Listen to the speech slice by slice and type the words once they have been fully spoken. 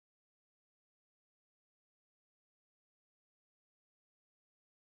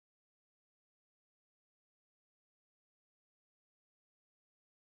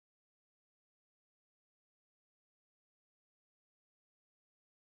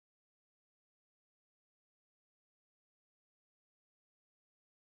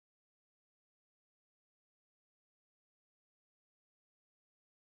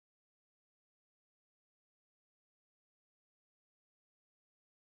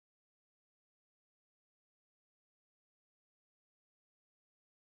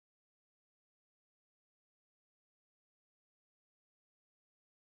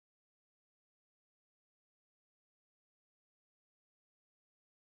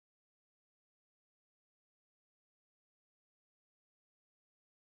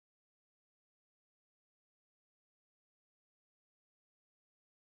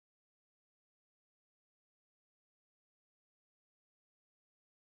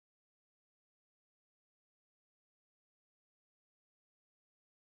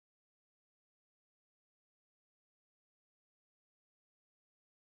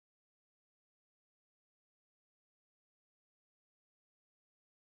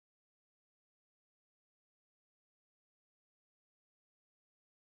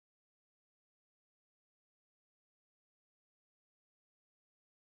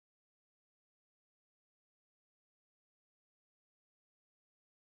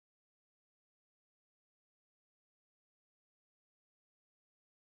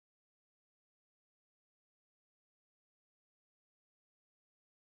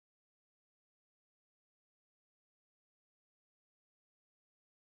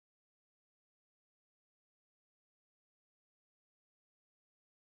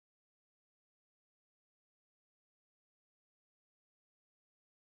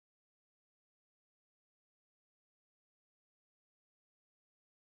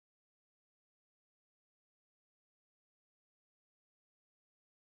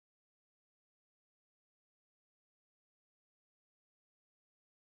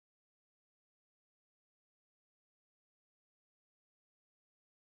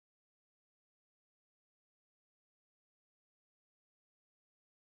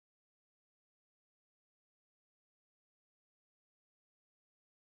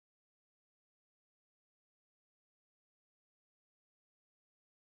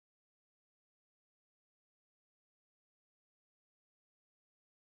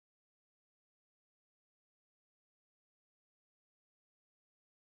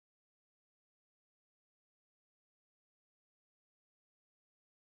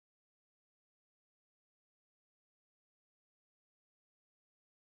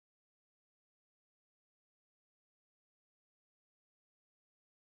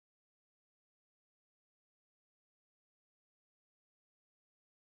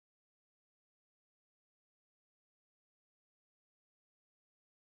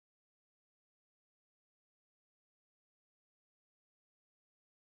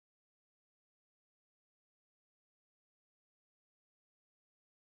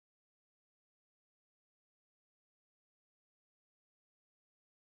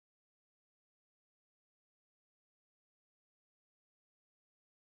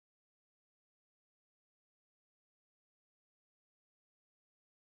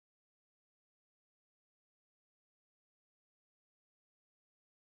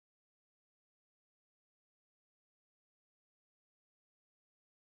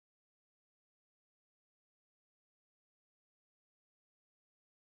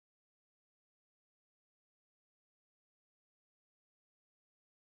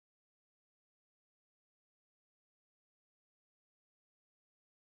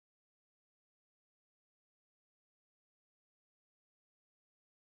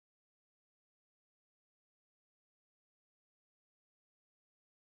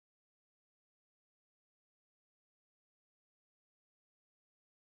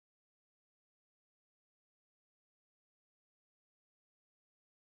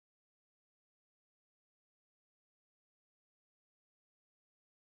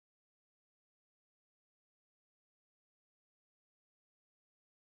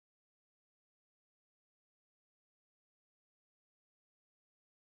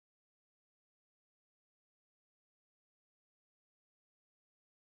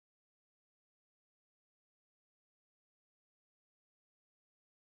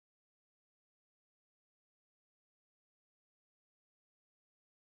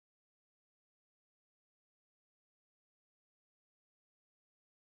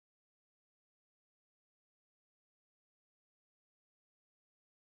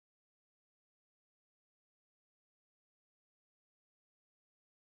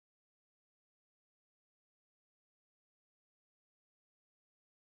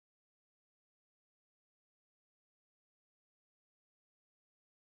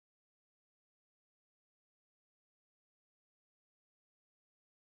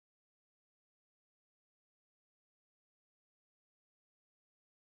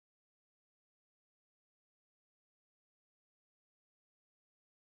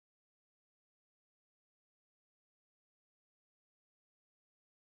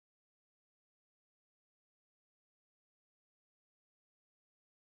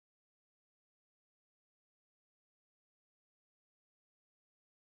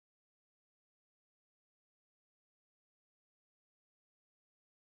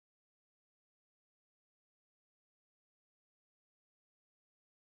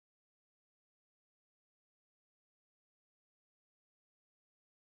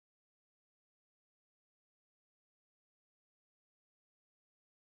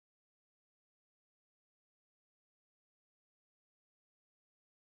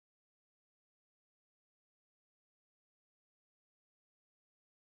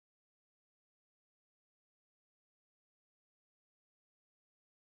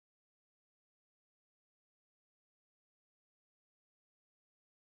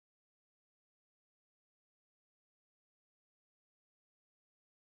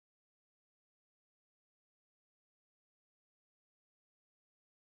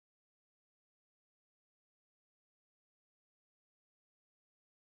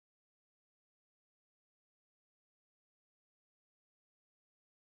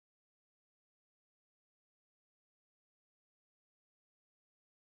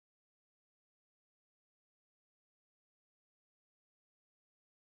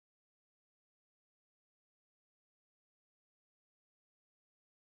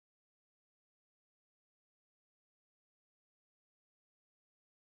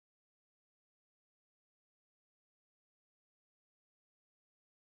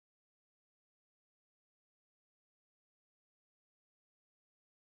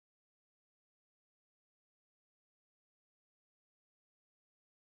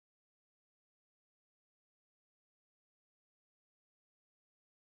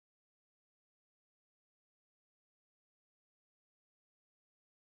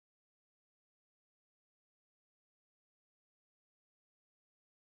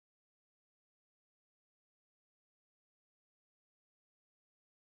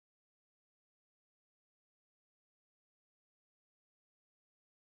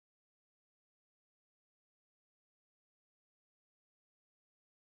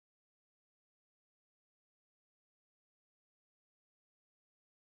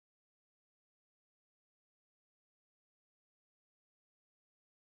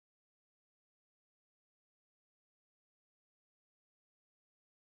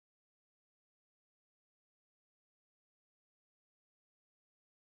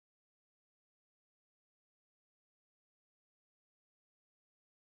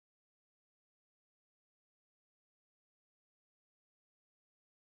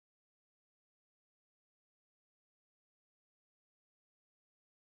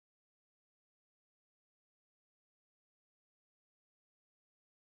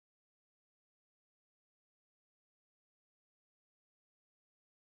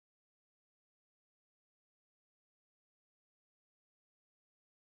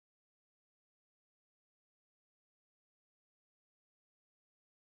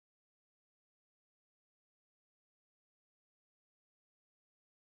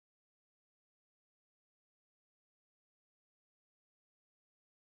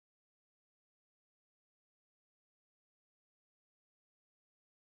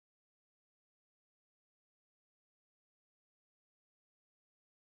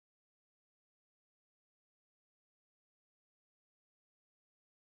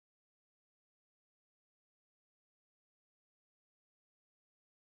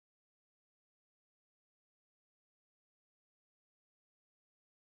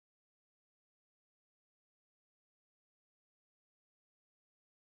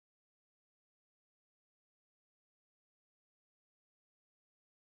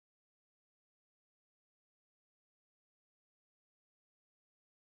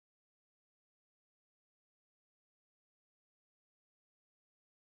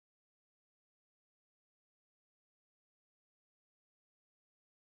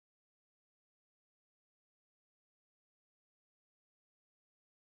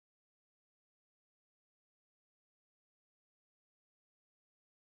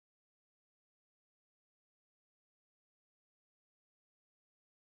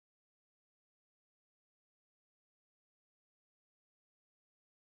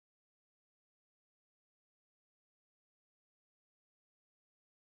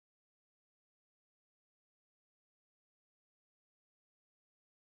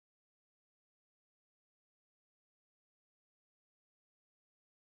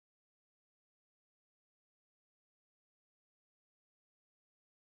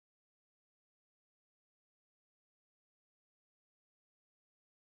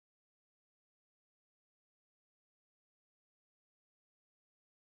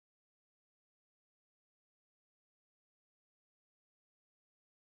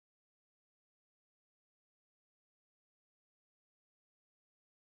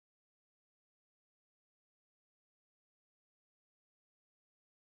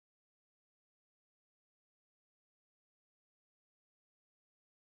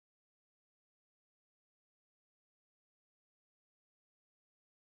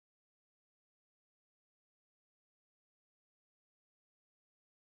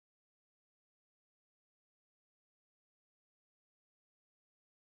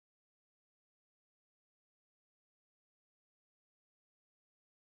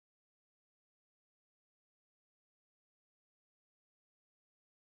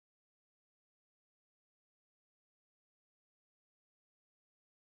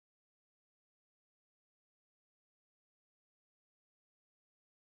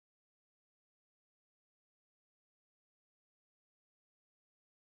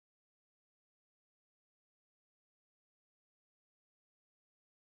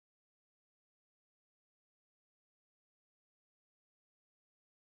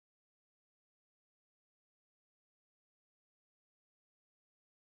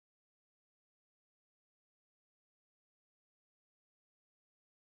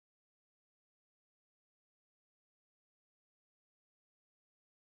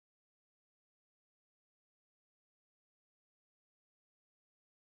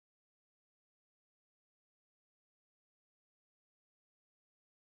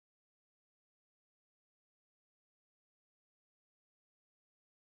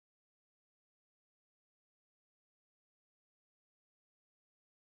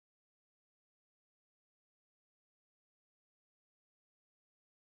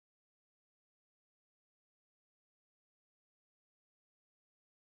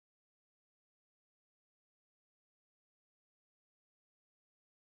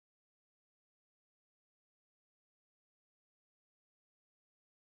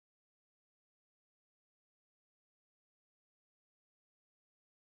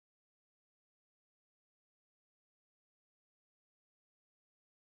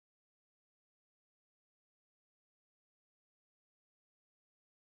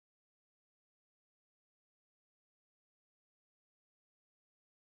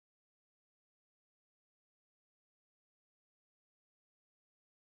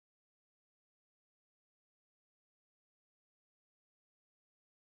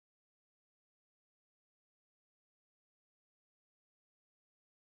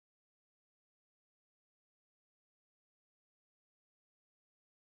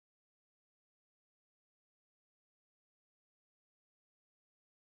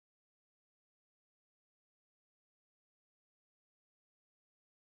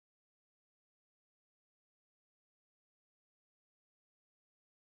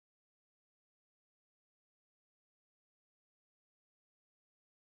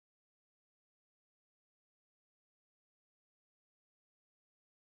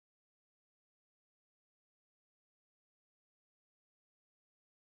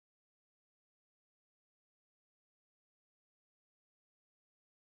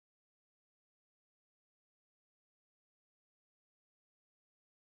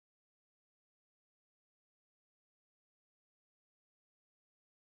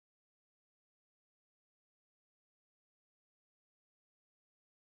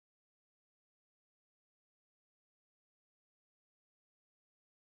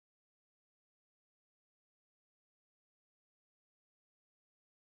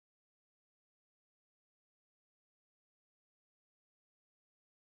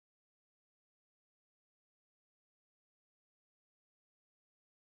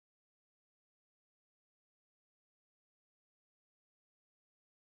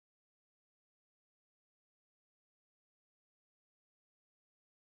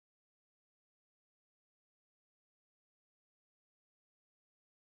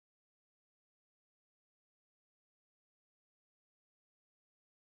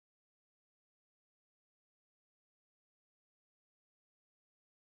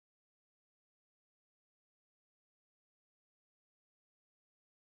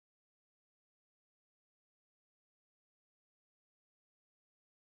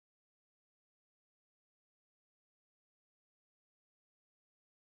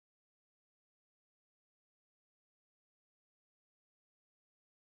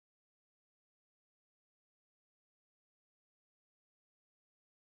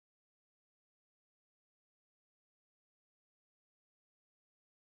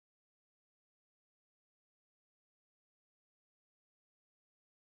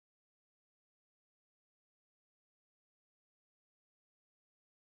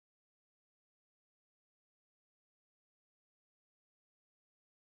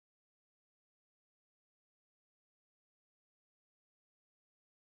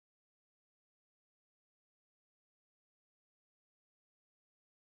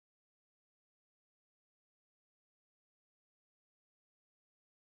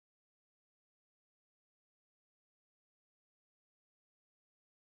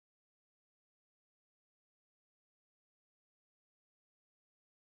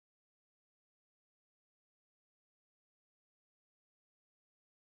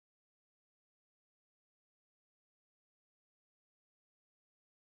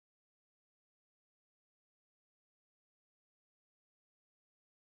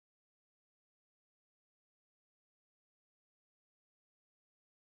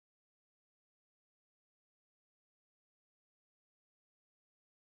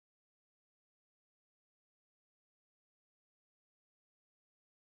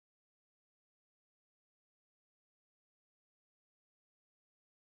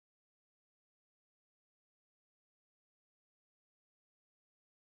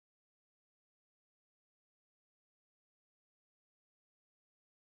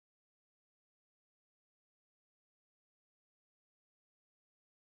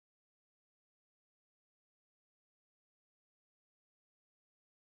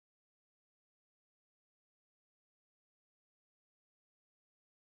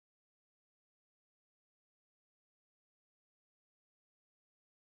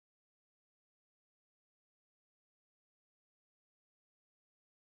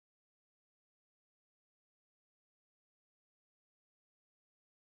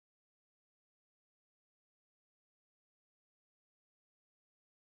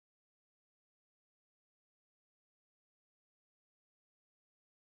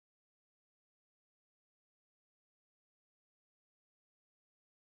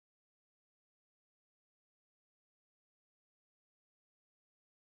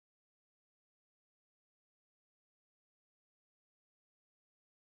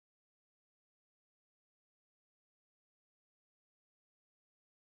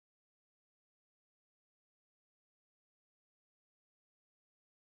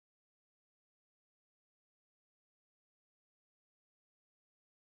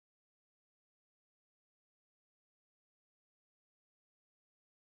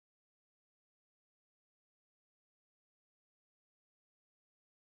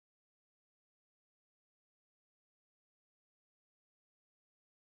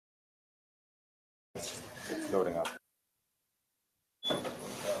It's loading up.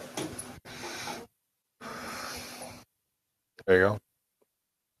 There you go.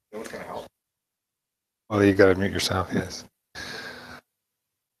 What's going to help? Well, you got to mute yourself, yes.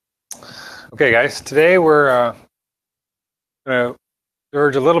 Okay, guys, today we're going to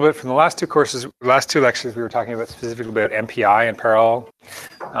diverge a little bit from the last two courses, last two lectures we were talking about specifically about MPI and parallel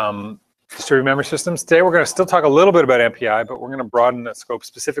distributed memory systems. Today we're going to still talk a little bit about MPI, but we're going to broaden the scope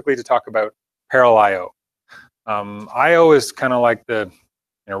specifically to talk about parallel I/O. I/O is kind of like the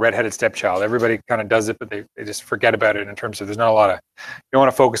red-headed stepchild. Everybody kind of does it, but they just forget about it in terms of there's not a lot of, you don't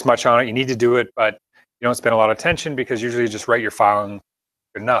want to focus much on it. You need to do it, but you don't spend a lot of attention because usually you just write your file and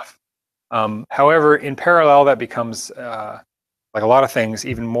good enough. However, in parallel, that becomes, like a lot of things,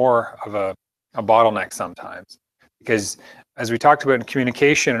 even more of a bottleneck sometimes. Because as we talked about in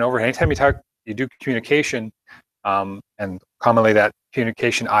communication and overhead, anytime you do communication, and commonly that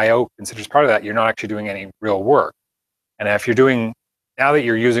communication I/O considers part of that, you're not actually doing any real work. And if you're doing, now that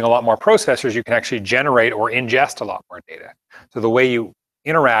you're using a lot more processors, you can actually generate or ingest a lot more data. So the way you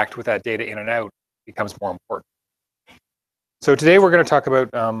interact with that data in and out becomes more important. So today we're going to talk about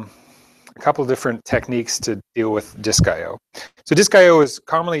a couple of different techniques to deal with disk I/O. So disk I/O is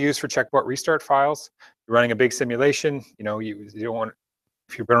commonly used for checkpoint restart files. You're running a big simulation. You don't want,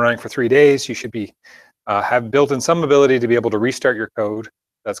 if you've been running for 3 days, you should be have built in some ability to be able to restart your code.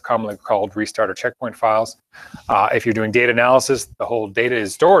 That's commonly called restart or checkpoint files. If you're doing data analysis, the whole data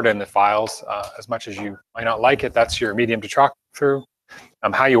is stored in the files. As much as you might not like it, that's your medium to talk through.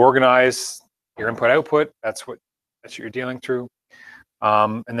 How you organize your input-output, that's what you're dealing through.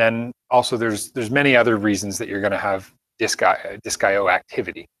 And then also there's many other reasons that you're going to have disk I/O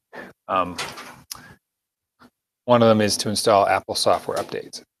activity. One of them is to install Apple software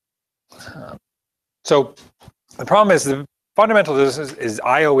updates. So the problem is the fundamental is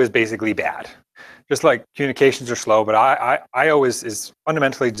I/O is basically bad. Just like communications are slow, but I/O is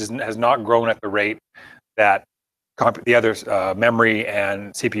fundamentally has not grown at the rate that the other memory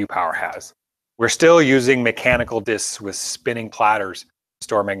and CPU power has. We're still using mechanical disks with spinning platters to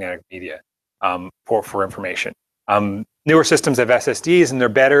store magnetic media for information. Newer systems have SSDs and they're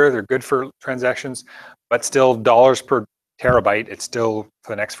better, they're good for transactions, but still dollars per terabyte, it's still,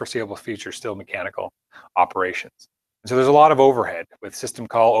 for the next foreseeable future, still mechanical operations. And so there's a lot of overhead with system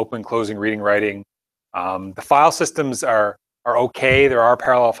call, open, closing, reading, writing. The file systems are okay. There are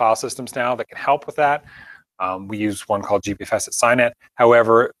parallel file systems now that can help with that. We use one called GPFS at Cynet.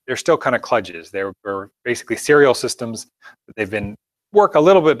 However, they're still kind of kludges. They're basically serial systems, but they've been work a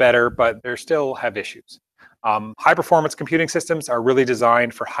little bit better, but they still have issues. High performance computing systems are really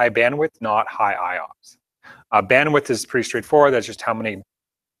designed for high bandwidth, not high IOPS. Bandwidth is pretty straightforward. That's just how many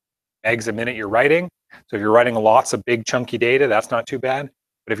megs a minute you're writing. So if you're writing lots of big chunky data, that's not too bad.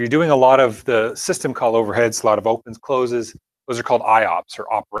 But if you're doing a lot of the system call overheads, a lot of opens, closes, those are called IOPS,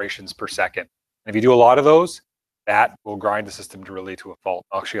 or operations per second. And if you do a lot of those, that will grind the system to a fault,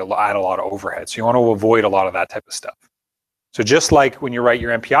 actually add a lot of overhead. So you want to avoid a lot of that type of stuff. So just like when you write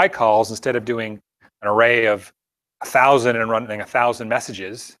your MPI calls, instead of doing an array of 1,000 and running 1,000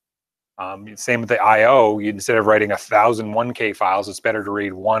 messages, same with the I/O, instead of writing 1,000 1K files, it's better to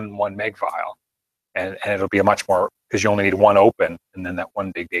read one meg file. And it'll be a much more, because you only need one open and then that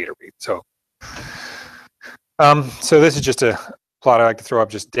one big data read. So, so this is just a plot I like to throw up,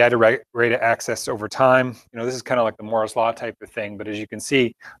 just data rate of access over time. This is kind of like the Moore's Law type of thing, but as you can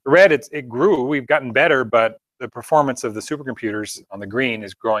see, the red, it grew, we've gotten better, but the performance of the supercomputers on the green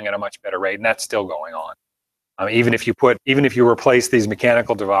is growing at a much better rate, and that's still going on. Even if you replace these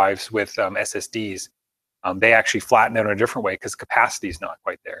mechanical drives with SSDs, they actually flatten out in a different way because capacity is not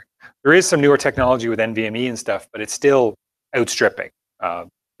quite there. There is some newer technology with NVMe and stuff, but it's still outstripping.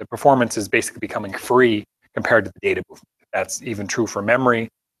 The performance is basically becoming free compared to the data movement. That's even true for memory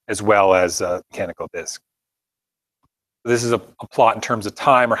as well as mechanical disk. This is a plot in terms of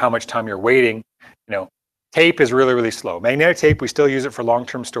time or how much time you're waiting. Tape is really, really slow. Magnetic tape, we still use it for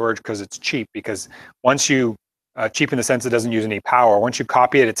long-term storage because it's cheap, because once you, cheap in the sense it doesn't use any power, once you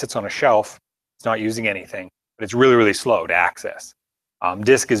copy it, it sits on a shelf, it's not using anything, but it's really, really slow to access.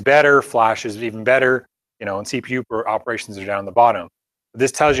 Disk is better, flash is even better, and CPU operations are down the bottom.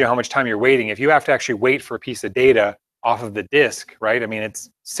 This tells you how much time you're waiting. If you have to actually wait for a piece of data off of the disk, right? I mean, it's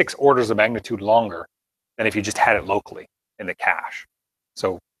 6 orders of magnitude longer than if you just had it locally in the cache.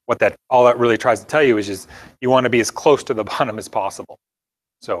 So what all that really tries to tell you is just you want to be as close to the bottom as possible.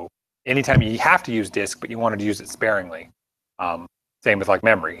 So anytime you have to use disk, but you want to use it sparingly. Same with like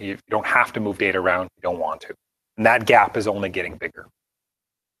memory. You don't have to move data around, you don't want to. And that gap is only getting bigger.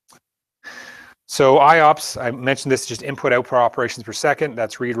 So IOPS, I mentioned this, just input output operations per second.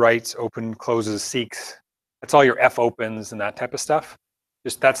 That's read writes, open, closes, seeks. That's all your F opens and that type of stuff.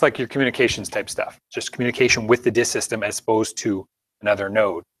 Just that's like your communications type stuff. Just communication with the disk system as opposed to another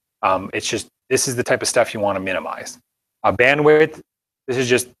node. It's just, this is the type of stuff you want to minimize. Bandwidth, this is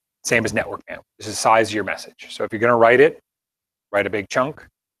just same as network bandwidth. This is size of your message. So if you're going to write it, write a big chunk.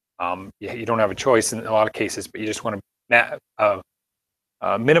 You don't have a choice in a lot of cases, but you just want to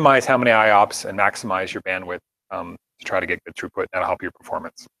minimize how many IOPS and maximize your bandwidth to try to get good throughput. That'll help your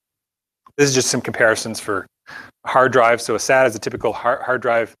performance. This is just some comparisons for a hard drive. So a SATA is a typical hard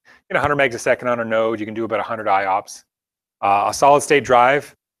drive. 100 megs a second on a node. You can do about 100 IOPS. A solid state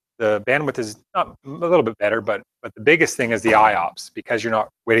drive, the bandwidth is not a little bit better, but the biggest thing is the IOPS, because you're not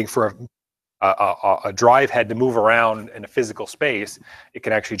waiting for a drive head to move around in a physical space. It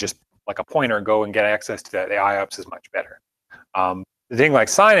can actually just, like a pointer, go and get access to that. The IOPS is much better. The thing like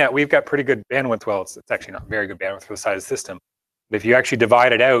SciNet, we've got pretty good bandwidth. Well, it's actually not very good bandwidth for the size of the system. But if you actually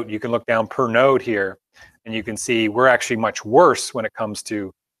divide it out, you can look down per node here, and you can see we're actually much worse when it comes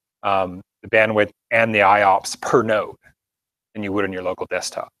to the bandwidth and the IOPS per node than you would on your local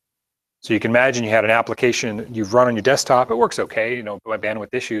desktop. So you can imagine you had an application you've run on your desktop. It works okay, by bandwidth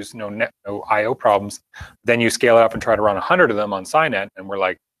issues, no I/O problems. Then you scale it up and try to run 100 of them on SciNet, and we're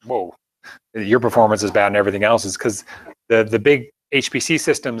like, whoa, your performance is bad and everything else is, because the big HPC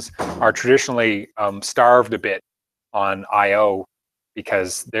systems are traditionally starved a bit on I/O,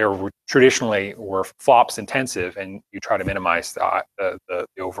 because they're traditionally were flops intensive, and you try to minimize the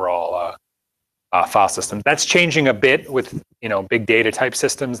overall file system. That's changing a bit with big data type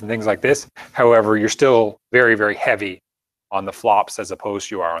systems and things like this. However, you're still very, very heavy on the flops as opposed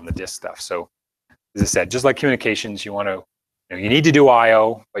to you are on the disk stuff. So as I said, just like communications, you want to you need to do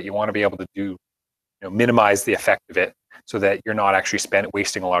I/O, but you want to be able to do minimize the effect of it, so that you're not actually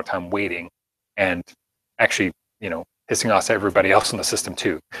wasting a lot of time waiting, and actually pissing off everybody else in the system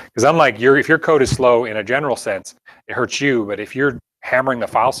too. Because unlike if your code is slow in a general sense, it hurts you. But if you're hammering the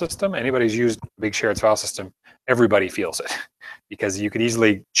file system, anybody's used a big shared file system, everybody feels it, because you could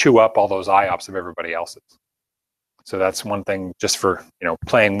easily chew up all those IOPS of everybody else's. So that's one thing, just for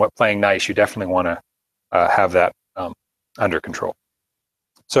playing nice. You definitely want to have that under control.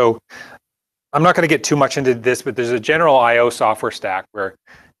 So I'm not going to get too much into this, but there's a general I/O software stack where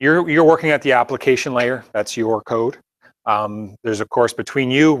you're working at the application layer. That's your code. There's, of course, between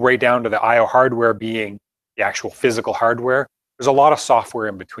you right down to the I/O hardware being the actual physical hardware, there's a lot of software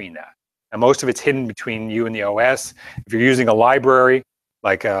in between that. And most of it's hidden between you and the OS. If you're using a library,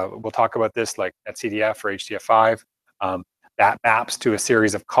 like we'll talk about this, like netcdf or HDF5, that maps to a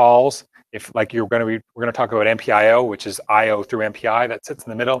series of calls. If we're going to talk about MPIO, which is I/O through MPI, that sits in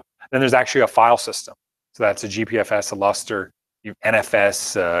the middle. Then there's actually a file system. So that's a GPFS, a Lustre,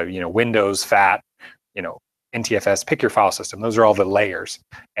 NFS, Windows, FAT, NTFS. Pick your file system. Those are all the layers.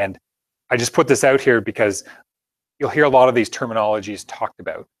 And I just put this out here because you'll hear a lot of these terminologies talked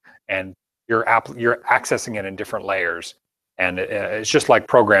about, and you're accessing it in different layers. And it's just like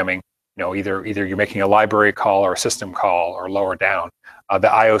programming. Either you're making a library call or a system call, or lower down.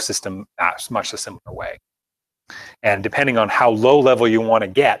 The I/O system maps much a similar way. And depending on how low level you want to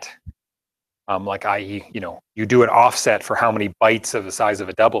get, like i.e., you do an offset for how many bytes of the size of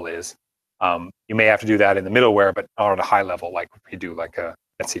a double is, you may have to do that in the middleware, but not at a high level like you do like a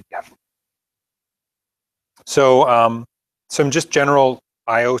netcdf. So some just general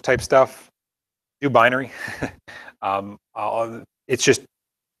I/O type stuff. Do binary. It's just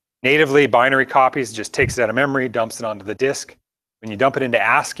natively binary copies. Just takes it out of memory, dumps it onto the disk. When you dump it into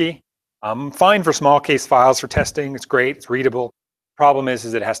ASCII, fine for small case files for testing. It's great. It's readable. Problem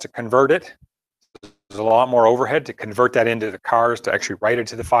is it has to convert it. There's a lot more overhead to convert that into the cars to actually write it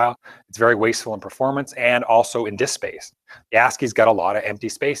to the file. It's very wasteful in performance and also in disk space. The ASCII's got a lot of empty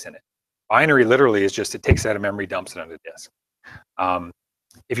space in it. Binary literally is just, it takes it out of memory, dumps it onto the disk.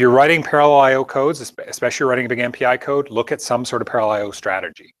 If you're writing parallel I/O codes, especially writing a big MPI code, look at some sort of parallel I/O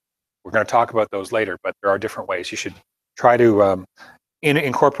strategy. We're going to talk about those later, but there are different ways. You should try to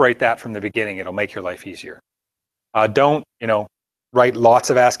incorporate that from the beginning. It'll make your life easier. Don't, write lots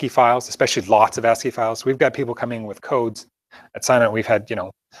of ASCII files, especially lots of ASCII files. We've got people coming with codes at SciNet. We've had,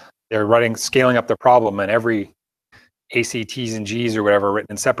 they're scaling up their problem, and every AC, T's, and G's or whatever written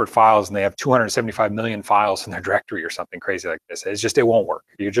in separate files, and they have 275 million files in their directory or something crazy like this. It won't work.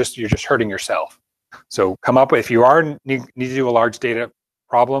 You're just hurting yourself. So come up with, if you need to do a large data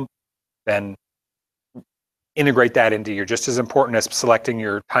problem, then integrate that into just as important as selecting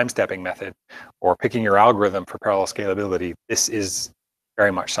your time stepping method or picking your algorithm for parallel scalability. This is very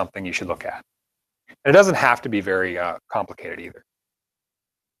much something you should look at. And it doesn't have to be very complicated either.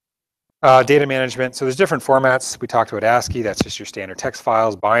 Data management. So there's different formats. We talked about ASCII. That's just your standard text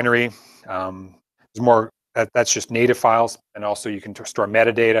files. Binary. There's more. That's just native files, and also you can store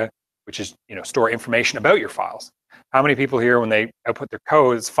metadata, which is store information about your files. How many people here, when they output their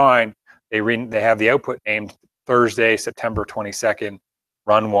code, it's fine. They have the output named Thursday, September 22nd,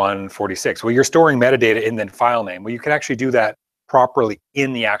 run 146. Well, you're storing metadata in the file name. Well, you can actually do that properly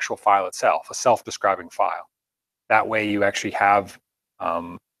in the actual file itself, a self-describing file. That way, you actually have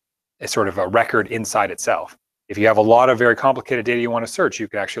a sort of a record inside itself. If you have a lot of very complicated data you want to search, you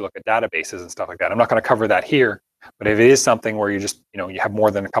can actually look at databases and stuff like that. I'm not going to cover that here, but if it is something where you just, you have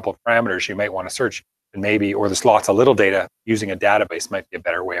more than a couple of parameters you might want to search, and maybe, or there's lots of little data, using a database might be a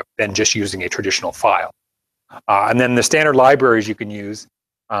better way than just using a traditional file. And then the standard libraries you can use,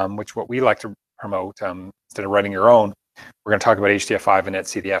 which what we like to promote, instead of writing your own, we're going to talk about HDF5 and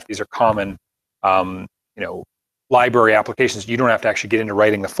netcdf. These are common, library applications. You don't have to actually get into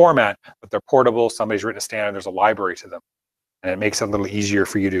writing the format, but they're portable. Somebody's written a standard, there's a library to them. And it makes it a little easier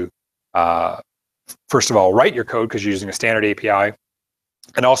for you to, first of all, write your code because you're using a standard API.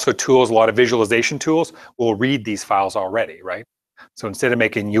 And also tools, a lot of visualization tools will read these files already, right? So instead of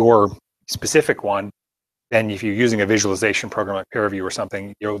making your specific one, then if you're using a visualization program like PeerView or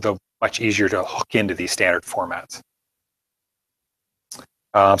something, they're much easier to hook into these standard formats.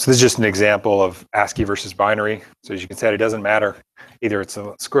 So this is just an example of ASCII versus binary. So as you can see, it doesn't matter. Either it's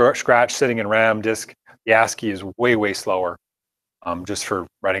a scratch sitting in RAM disk. The ASCII is way, way slower just for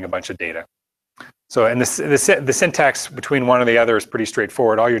writing a bunch of data. So, and the syntax between one and the other is pretty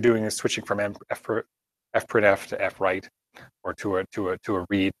straightforward. All you're doing is switching from fprintf to fwrite, or to a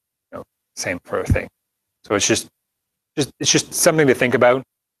read, same sort of thing. So it's just something to think about.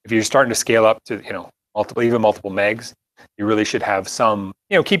 If you're starting to scale up to multiple megs, you really should have some,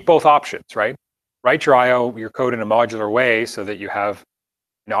 keep both options, right? Write your code in a modular way so that you have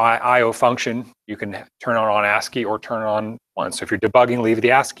IO function. You can turn on ASCII or turn on one. So if you're debugging, leave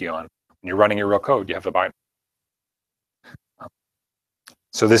the ASCII on. When you're running your real code, you have the binary.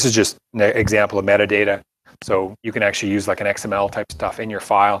 So this is just an example of metadata. So you can actually use like an XML type stuff in your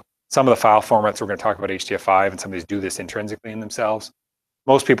file. Some of the file formats, we're going to talk about HDF5, and some of these do this intrinsically in themselves.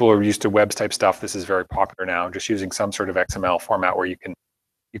 Most people are used to web type stuff. This is very popular now, just using some sort of XML format where you can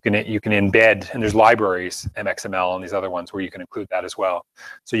embed, and there's libraries, MXML and these other ones where you can include that as well.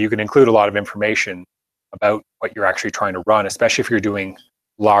 So you can include a lot of information about what you're actually trying to run, especially if you're doing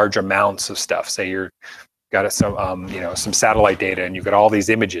large amounts of stuff. Say you've got some satellite data and you've got all these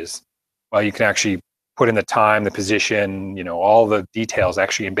images. Well, you can actually put in the time, the position, all the details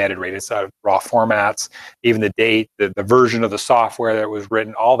actually embedded right inside of raw formats, even the date, the version of the software that was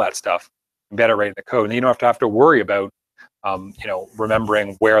written, all that stuff embedded right in the code. And you don't have to worry about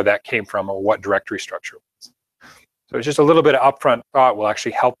remembering where that came from or what directory structure it was. So it's just a little bit of upfront thought will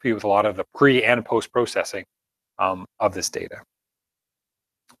actually help you with a lot of the pre and post processing of this data.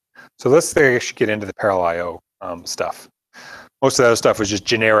 So let's actually get into the parallel IO stuff. Most of that stuff was just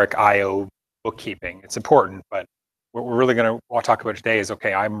generic IO bookkeeping. It's important, but what we're really going to talk about today is,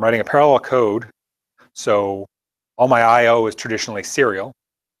 okay, I'm writing a parallel code, so all my IO is traditionally serial.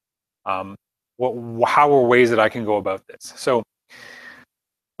 How are ways that I can go about this? So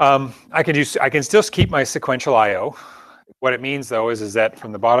I can still keep my sequential IO. What it means though is that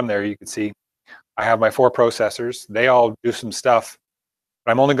from the bottom there you can see I have my 4 processors. They all do some stuff,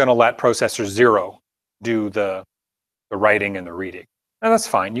 but I'm only going to let processor 0 do the writing and the reading. Now that's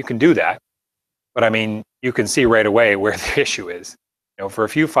fine. You can do that. But I mean, you can see right away where the issue is. For a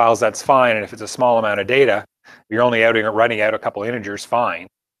few files, that's fine. And if it's a small amount of data, you're only running out a couple integers, fine.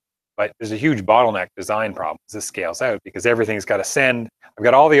 But there's a huge bottleneck design problem as this scales out, because everything's got to send. I've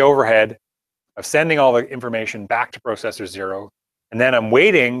got all the overhead of sending all the information back to processor 0. And then I'm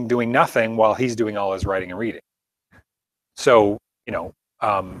waiting, doing nothing while he's doing all his writing and reading. So, you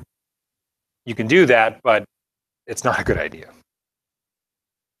can do that, but it's not a good idea.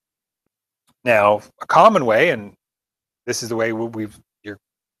 Now, a common way, and this is the way you're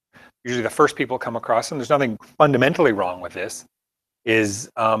usually the first people come across, and there's nothing fundamentally wrong with this, is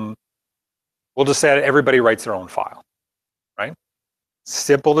we'll just say everybody writes their own file, right?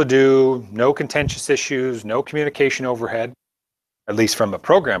 Simple to do, no contentious issues, no communication overhead, at least from a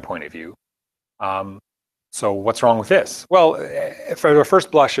program point of view. So what's wrong with this? Well, for the first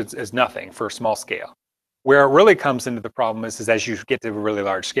blush, it's nothing for a small scale. Where it really comes into the problem is as you get to a really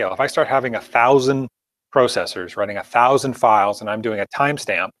large scale. If I start having 1,000 processors running 1,000 files, and I'm doing a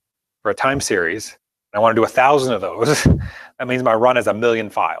timestamp for a time series, and I want to do 1,000 of those, that means my run is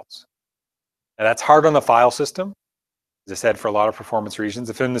 1,000,000 files. Now that's hard on the file system, As I said, for a lot of performance reasons,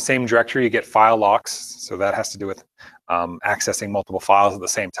 if they're in the same directory, you get file locks. So that has to do with accessing multiple files at the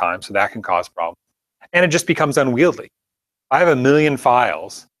same time. So that can cause problems. And it just becomes unwieldy. I have 1 million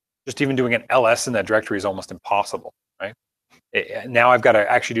files. Just even doing an ls in that directory is almost impossible, right? Now I've got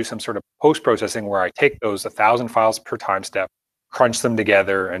to actually do some sort of post-processing where I take those 1,000 files per time step, crunch them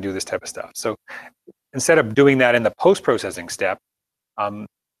together, and do this type of stuff. So instead of doing that in the post-processing step,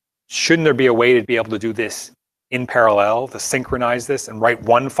 shouldn't there be a way to be able to do this in parallel, to synchronize this and write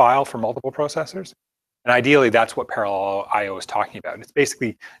one file for multiple processors? And ideally, that's what parallel I/O is talking about. It's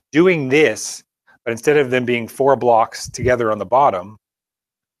basically doing this, but instead of them being 4 blocks together on the bottom,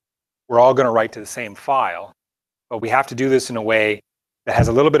 we're all going to write to the same file. But we have to do this in a way that has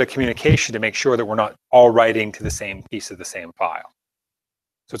a little bit of communication to make sure that we're not all writing to the same piece of the same file.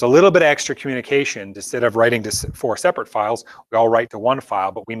 So it's a little bit of extra communication. Instead of writing to 4 separate files, we all write to one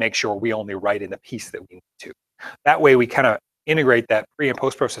file, but we make sure we only write in the piece that we need to. That way we kind of integrate that pre and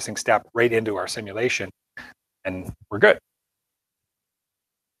post-processing step right into our simulation, and we're good.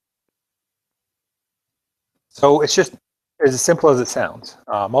 So it's just as simple as it sounds.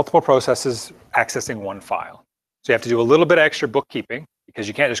 Multiple processes accessing one file. So you have to do a little bit of extra bookkeeping, because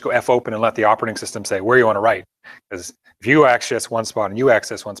you can't just go fopen and let the operating system say where you want to write. Because if you access one spot and you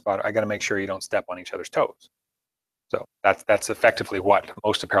access one spot, I got to make sure you don't step on each other's toes. So that's effectively what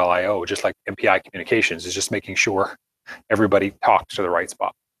most of parallel I/O, just like MPI communications, is just making sure everybody talks to the right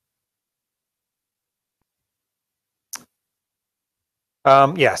spot.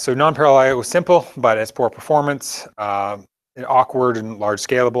 Yeah, so non-parallel I/O is simple, but it's poor performance, and awkward and large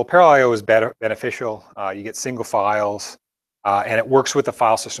scalable. Parallel I/O is beneficial. You get single files, and it works with the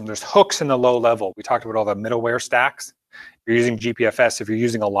file system. There's hooks in the low level. We talked about all the middleware stacks. If you're using GPFS, if you're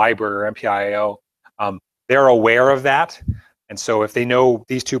using a library or MPI I/O, they're aware of that. And so if they know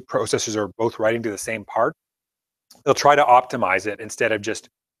these 2 processors are both writing to the same part, they'll try to optimize it instead of just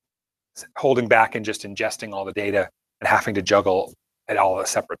holding back and just ingesting all the data and having to juggle at all the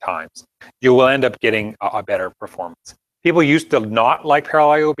separate times. You will end up getting a better performance. People used to not like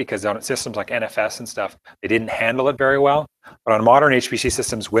parallel I/O because on systems like NFS and stuff, they didn't handle it very well. But on modern HPC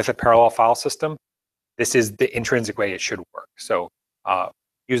systems with a parallel file system, this is the intrinsic way it should work. So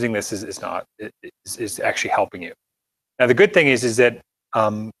using this is actually helping you. Now the good thing is that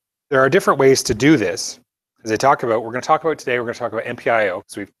there are different ways to do this. As I talk about, we're going to talk about today. We're going to talk about MPI I/O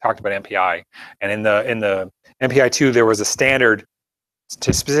because we've talked about MPI, and in the MPI 2 there was a standard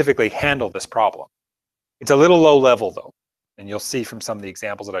to specifically handle this problem. It's a little low level though, and you'll see from some of the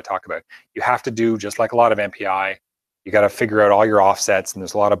examples that I talk about. You have to do just like a lot of MPI. You got to figure out all your offsets, and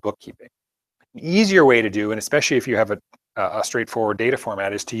there's a lot of bookkeeping. An easier way to do, and especially if you have a straightforward data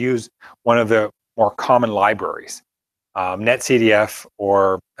format, is to use one of the more common libraries. NetCDF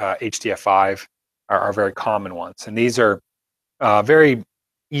or HDF5 are very common ones, and these are very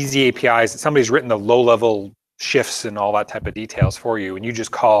easy APIs. Somebody's written the low-level shifts and all that type of details for you, and you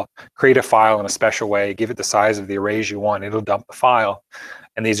just create a file in a special way, give it the size of the arrays you want, it'll dump the file,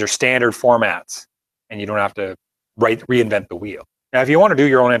 and these are standard formats, and you don't have to reinvent the wheel. Now, if you want to do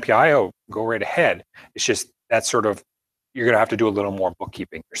your own MPI I/O, go right ahead. It's just that you're going to have to do a little more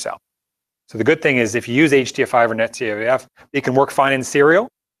bookkeeping yourself. So the good thing is if you use HDF5 or NetCDF, it can work fine in serial,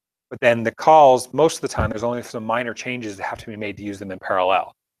 but then the calls, most of the time, there's only some minor changes that have to be made to use them in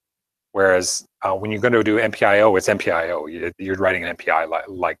parallel. Whereas when you're going to do MPI I/O, it's MPI I/O. You're writing an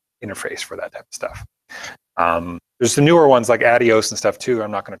MPI-like interface for that type of stuff. There's some newer ones like Adios and stuff too that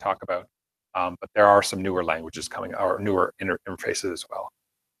I'm not going to talk about, but there are some newer languages coming, or newer interfaces as well.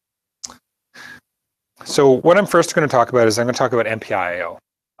 So what I'm first going to talk about is I'm going to talk about MPI I/O.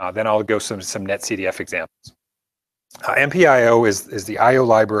 Then I'll go some NetCDF examples. MPI I/O is the I/O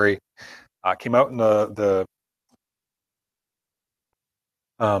library. Came out in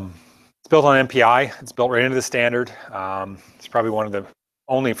it's built on MPI. It's built right into the standard. It's probably one of the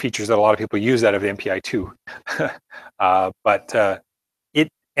only features that a lot of people use out of MPI 2.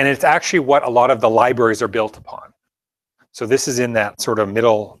 And it's actually what a lot of the libraries are built upon. So this is in that sort of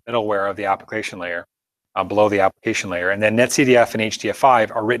middleware of the application layer, below the application layer. And then NetCDF and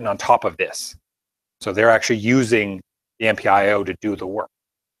HDF5 are written on top of this. So they're actually using the MPI I/O to do the work,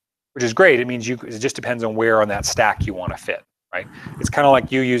 which is great. It means it just depends on where on that stack you want to fit. Right? It's kind of like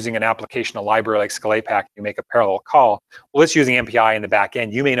you using an application, a library like ScalePack, you make a parallel call. Well, it's using MPI in the back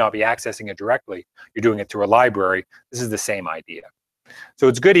end. You may not be accessing it directly. You're doing it through a library. This is the same idea. So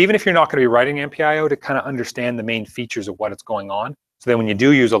it's good, even if you're not going to be writing MPI I/O, to kind of understand the main features of what is going on. So then when you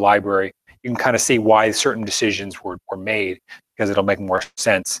do use a library, you can kind of see why certain decisions were made, because it'll make more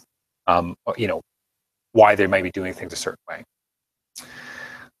sense, why they might be doing things a certain way.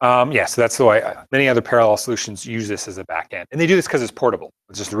 Yeah, so that's the way many other parallel solutions use this as a backend. And they do this because it's portable.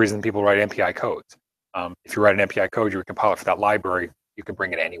 It's just the reason people write MPI codes. If you write an MPI code, you compile it for that library, you can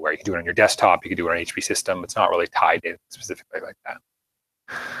bring it anywhere. You can do it on your desktop, you can do it on an HP system. It's not really tied in specifically like that.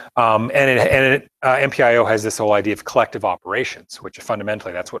 MPIO has this whole idea of collective operations, which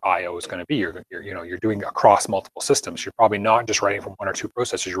fundamentally that's what IO is going to be. You're doing across multiple systems. You're probably not just writing from one or two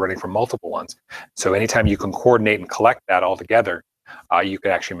processors. You're writing from multiple ones. So anytime you can coordinate and collect that all together, you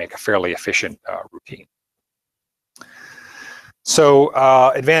can actually make a fairly efficient routine. So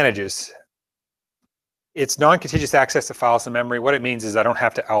advantages. It's non-contiguous access to files in memory. What it means is I don't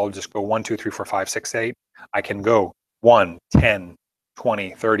have to, I'll just go 1, 2, 3, 4, 5, 6, 8. I can go 1, 10,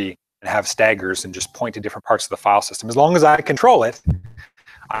 20, 30, and have staggers and just point to different parts of the file system. As long as I control it,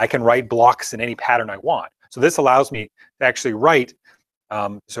 I can write blocks in any pattern I want. So this allows me to actually write,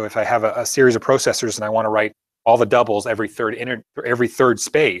 so if I have a series of processors and I want to write all the doubles every third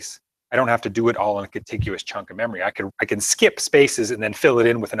space, I don't have to do it all in a contiguous chunk of memory. I can skip spaces and then fill it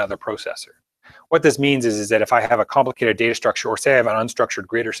in with another processor. What this means is that if I have a complicated data structure, or say I have an unstructured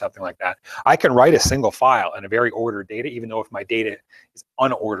grid or something like that, I can write a single file in a very ordered data, even though if my data is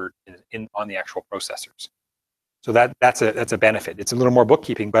unordered on the actual processors. So that's a benefit. It's a little more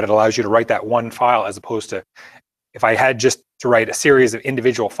bookkeeping, but it allows you to write that one file, as opposed to if I had just to write a series of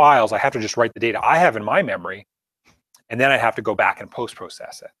individual files, I have to just write the data I have in my memory, and then I have to go back and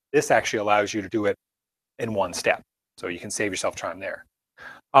post-process it. This actually allows you to do it in one step, so you can save yourself time there.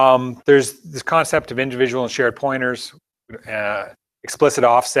 There's this concept of individual and shared pointers, explicit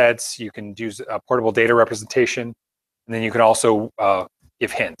offsets. You can use a portable data representation, and then you can also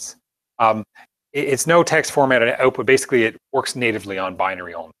give hints. It's no text format output. Basically, it works natively on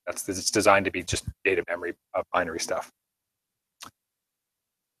binary only. It's designed to be just data memory binary stuff.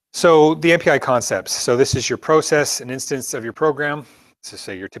 So the MPI concepts. So this is your process, an instance of your program. So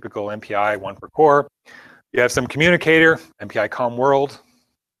say your typical MPI, 1 per core. You have some communicator, MPI COM world.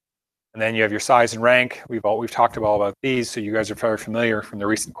 And then you have your size and rank. We've talked about these, so you guys are very familiar from the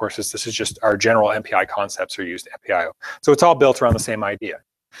recent courses. This is just our general MPI concepts are used in MPIO. So it's all built around the same idea.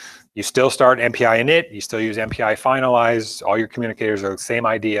 You still start MPI init, you still use MPI finalize, all your communicators are the same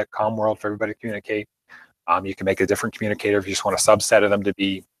idea, COM world for everybody to communicate. You can make a different communicator if you just want a subset of them to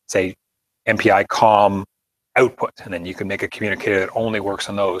be, say, MPI COM output, and then you can make a communicator that only works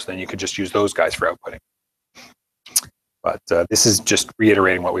on those, then you could just use those guys for outputting. But this is just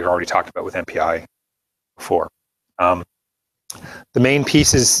reiterating what we've already talked about with MPI before. The main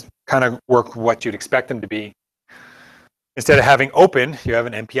pieces kind of work what you'd expect them to be. Instead of having open, you have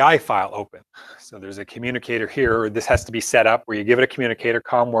an MPI file open. So there's a communicator here. This has to be set up where you give it a communicator,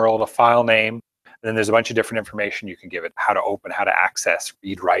 COM world, a file name, and then there's a bunch of different information you can give it, how to open, how to access,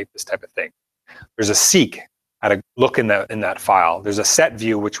 read, write, this type of thing. There's a seek, how to look in that file. There's a set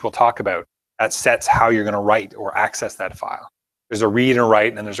view, which we'll talk about. That sets how you're going to write or access that file. There's a read and write,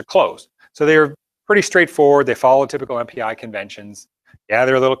 and then there's a close. So they're pretty straightforward. They follow typical MPI conventions. Yeah,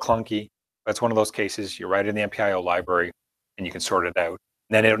 they're a little clunky, but it's one of those cases. You write it in the MPIO library, and you can sort it out.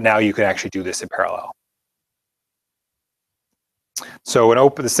 And then now you can actually do this in parallel. So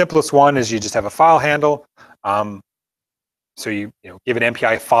the simplest one is you just have a file handle. So you give an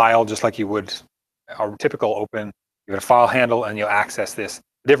MPI file just like you would a typical open. You have a file handle, and you'll access this.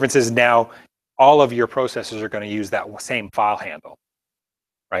 The difference is now all of your processors are going to use that same file handle,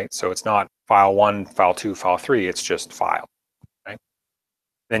 right? So it's not file 1, file 2, file 3. It's just file, right?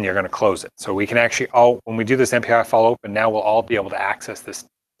 Then you're going to close it. So we can actually when we do this MPI file open, now we'll all be able to access this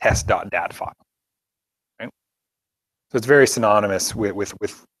test.dat file, right? So it's very synonymous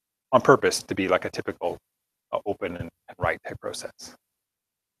with on purpose to be like a typical open and write type process.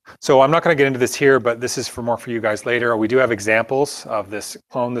 So I'm not going to get into this here, but this is more for you guys later. We do have examples of this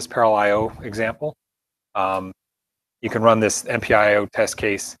clone, this parallel IO example. You can run this MPIO test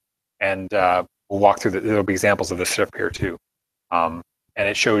case, and we'll walk through there'll be examples of this up here too. And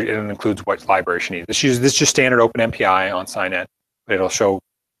it includes what libraries you need. This is just standard open MPI on Sinet, but it'll show,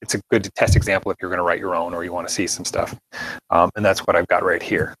 it's a good test example if you're going to write your own or you want to see some stuff. And that's what I've got right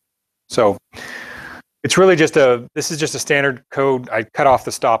here. So it's really this is just a standard code. I cut off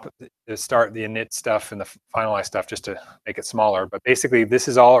the start, the init stuff and the finalize stuff just to make it smaller. But basically, this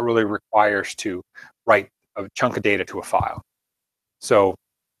is all it really requires to write a chunk of data to a file. So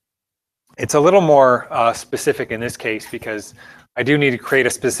it's a little more specific in this case because I do need to create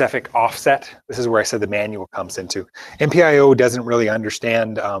a specific offset. This is where I said the manual comes into. MPIO doesn't really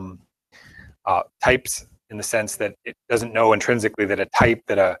understand types in the sense that it doesn't know intrinsically that a type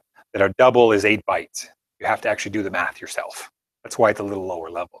that a double is 8 bytes. You have to actually do the math yourself. That's why it's a little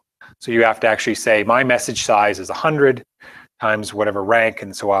lower level. So you have to actually say, my message size is 100 times whatever rank,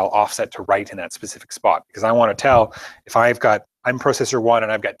 and so I'll offset to right in that specific spot, because I want to tell if I'm processor 1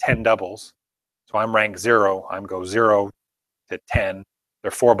 and I've got 10 doubles, so I'm rank 0, I'm go 0 to 10,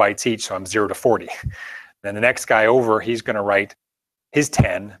 they're 4 bytes each, so I'm 0 to 40. Then the next guy over, he's going to write his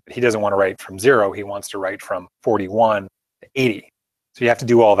 10, but he doesn't want to write from 0, he wants to write from 41 to 80. So you have to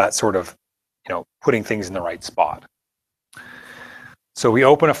do all that sort of, putting things in the right spot. So we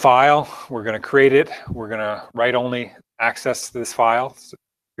open a file, we're going to create it, we're going to write-only access to this file. It's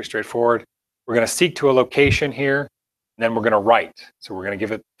pretty straightforward. We're going to seek to a location here, and then we're going to write. So we're going to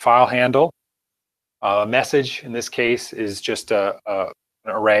give it file handle. A message, in this case, is just an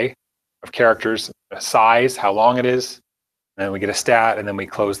array of characters, a size, how long it is, and then we get a stat, and then we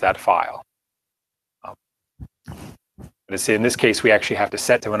close that file. But in this case, we actually have to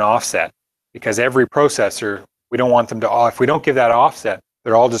set to an offset, because every processor, we don't want them to, if we don't give that offset,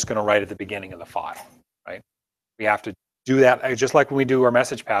 they're all just going to write at the beginning of the file, right? We have to do that, just like when we do our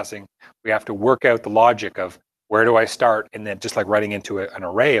message passing, we have to work out the logic of where do I start, and then just like writing into an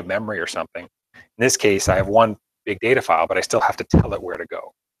array of memory or something. In this case, I have one big data file, but I still have to tell it where to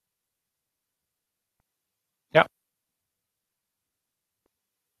go. Yeah.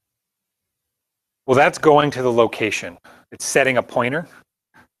 Well, that's going to the location. It's setting a pointer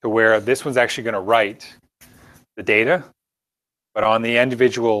to where this one's actually going to write the data, but on the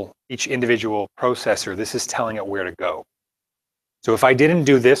each individual processor, this is telling it where to go. So if I didn't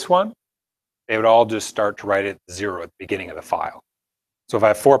do this one, they would all just start to write at 0 at the beginning of the file. So if I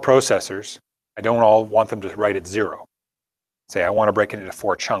have 4 processors, I don't all want them to write at 0. Say I want to break it into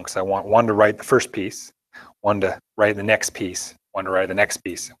 4 chunks. I want one to write the first piece, one to write the next piece, one to write the next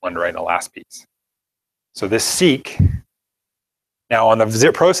piece, one to write the last piece. So this seek, now on the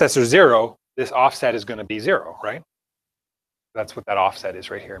processor 0, this offset is going to be 0, right? That's what that offset is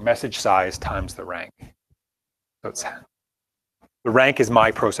right here. Message size times the rank. So the rank is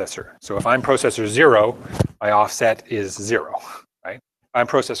my processor. So if I'm processor 0, my offset is 0, right? If I'm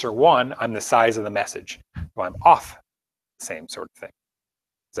processor 1, I'm the size of the message. So I'm off the same sort of thing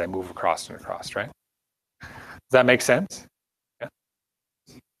as I move across and across, right? Does that make sense? Yeah.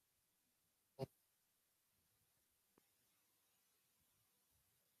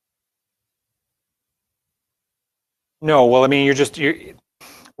 No, well, I mean,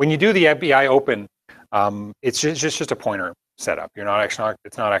 when you do the MPI open, it's just a pointer setup.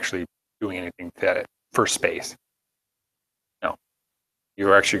 It's not actually doing anything to that first space. No,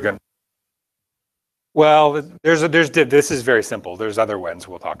 you're actually going. Well, this is very simple. There's other ones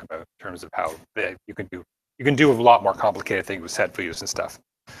we'll talk about in terms of how you can do a lot more complicated things with set views and stuff.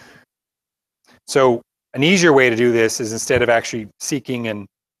 So an easier way to do this is, instead of actually seeking and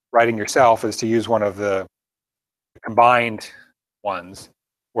writing yourself, is to use one of the combined ones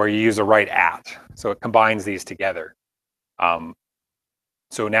where you use a write at. So it combines these together.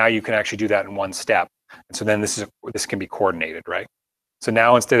 So now you can actually do that in one step. And so then this can be coordinated, right? So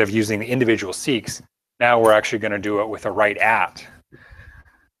now, instead of using the individual seeks, now we're actually going to do it with a write at.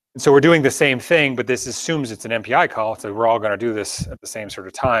 And so we're doing the same thing, but this assumes it's an MPI call. So we're all going to do this at the same sort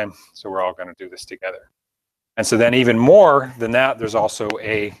of time. So we're all going to do this together. And so then, even more than that, there's also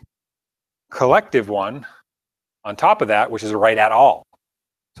a collective one on top of that, which is a write at all.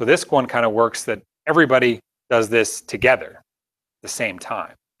 So this one kind of works that everybody does this together at the same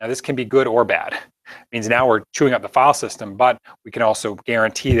time. Now, this can be good or bad. It means now we're chewing up the file system, but we can also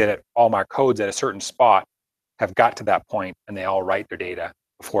guarantee that all my codes at a certain spot have got to that point, and they all write their data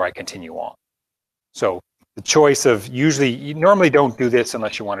before I continue on. So the choice of, you normally don't do this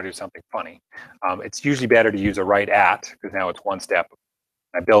unless you want to do something funny. It's usually better to use a write at, because now it's one step.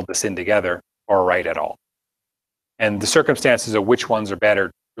 I build this in together, or a write at all. And the circumstances of which ones are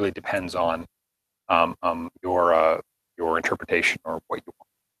better really depends on your interpretation or what you want.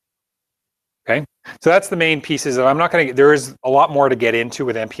 Okay, so that's the main pieces. I'm not going to. There is a lot more to get into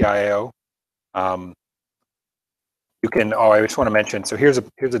with MPIO. You can. Oh, I just want to mention. So here's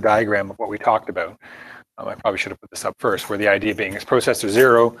a diagram of what we talked about. I probably should have put this up first, where the idea being is processor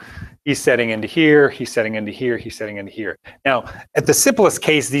 0, he's setting into here, he's setting into here, he's setting into here. Now, at the simplest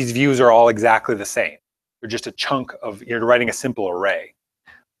case, these views are all exactly the same. They're just a chunk of, you're writing a simple array.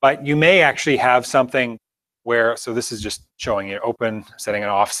 But you may actually have something where, so this is just showing you open, setting an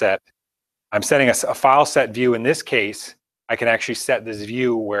offset. I'm setting a file set view. In this case, I can actually set this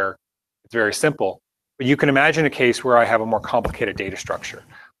view where it's very simple. But you can imagine a case where I have a more complicated data structure,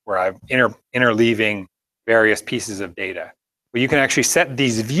 where I'm interleaving various pieces of data. Well, you can actually set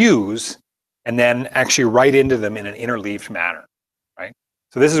these views and then actually write into them in an interleaved manner, right?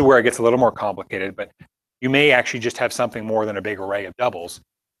 So this is where it gets a little more complicated, but you may actually just have something more than a big array of doubles.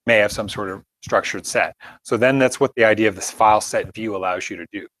 You may have some sort of structured set. So then that's what the idea of this file set view allows you to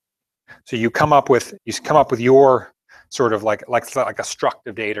do. So you come up with your sort of like a struct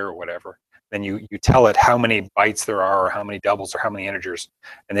of data or whatever. Then you tell it how many bytes there are, or how many doubles, or how many integers,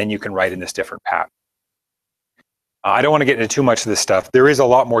 and then you can write in this different pattern. I don't want to get into too much of this stuff. There is a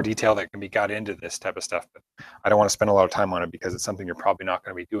lot more detail that can be got into this type of stuff, but I don't want to spend a lot of time on it because it's something you're probably not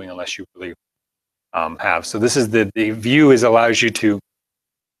going to be doing unless you really have. So this is the view allows you to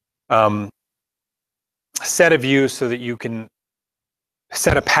set a view so that you can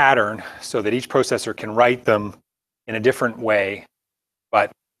set a pattern so that each processor can write them in a different way,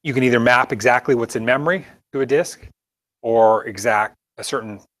 but you can either map exactly what's in memory to a disk or exact a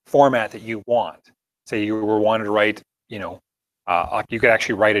certain format that you want. Say you were wanting to write, like you could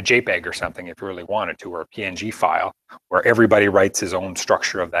actually write a JPEG or something if you really wanted to, or a PNG file, where everybody writes his own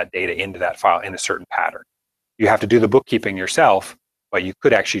structure of that data into that file in a certain pattern. You have to do the bookkeeping yourself, but you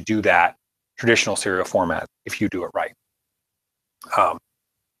could actually do that traditional serial format if you do it right.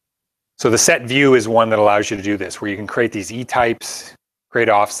 So the set view is one that allows you to do this, where you can create these E-types, create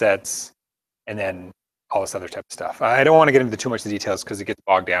offsets, and then all this other type of stuff. I don't want to get into too much of the details because it gets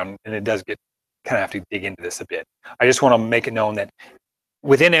bogged down, and it does get kind of have to dig into this a bit. I just want to make it known that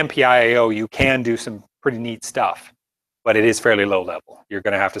within MPI-AO, you can do some pretty neat stuff, but it is fairly low level. You're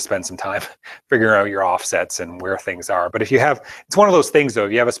going to have to spend some time figuring out your offsets and where things are. But if you have, it's one of those things though,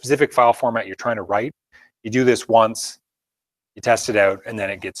 if you have a specific file format you're trying to write, you do this once, you test it out, and then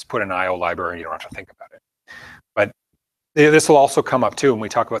it gets put in an IO library and you don't have to think about it. But this will also come up too when we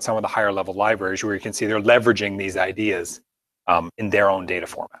talk about some of the higher level libraries where you can see they're leveraging these ideas in their own data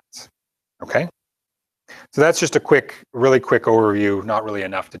formats. Okay, so that's just a really quick overview, not really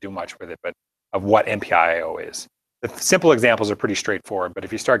enough to do much with it, but of what MPI-AO is. The simple examples are pretty straightforward, but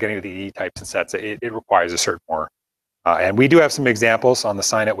if you start getting to the E-types and sets, it requires a certain more. And we do have some examples on the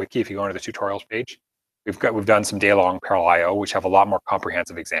SciNet wiki if you go into the tutorials page. We've done some day-long parallel I/O, which have a lot more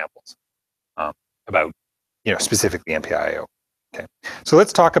comprehensive examples about specifically MPI-AO. Okay, so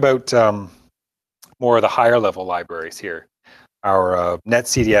let's talk about more of the higher level libraries here, our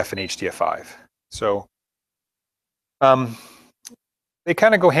NetCDF and HDF5. So they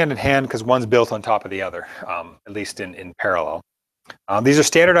kind of go hand in hand because one's built on top of the other, at least in parallel. These are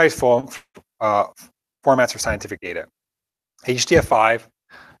standardized formats for scientific data. HDF5,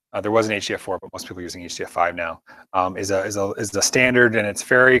 there was an HDF4, but most people are using HDF5 now, is a standard, and it's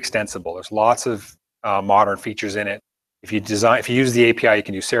very extensible. There's lots of modern features in it. If you use the API, you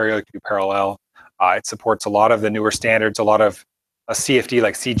can do serial, you can do parallel. It supports a lot of the newer standards, a lot of CFD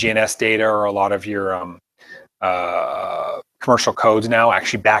like CGNS data, or a lot of your commercial codes now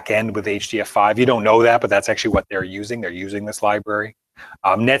actually back end with HDF5. You don't know that, but that's actually what they're using. They're using this library.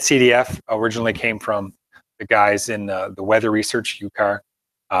 NetCDF originally came from the guys in the weather research, UCAR,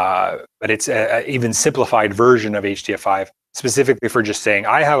 but it's an even simplified version of HDF5, specifically for just saying,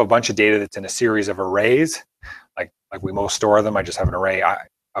 I have a bunch of data that's in a series of arrays, like we most store them. I just have an array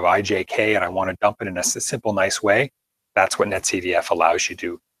of IJK, and I want to dump it in a simple, nice way. That's what NetCDF allows you to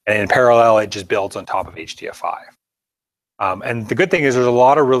do. And in parallel, it just builds on top of HDF5. And the good thing is there's a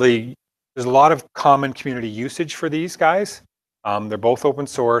lot of common community usage for these guys. They're both open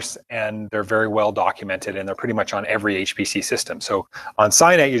source, and they're very well documented, and they're pretty much on every HPC system. So on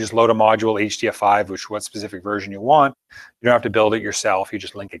SciNet, you just load a module, HDF5, which what specific version you want. You don't have to build it yourself. You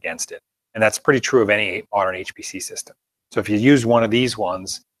just link against it. And that's pretty true of any modern HPC system. So if you use one of these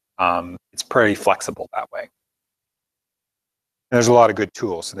ones, it's pretty flexible that way. And there's a lot of good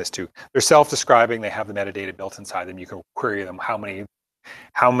tools in this too. They're self-describing. They have the metadata built inside them. You can query them. How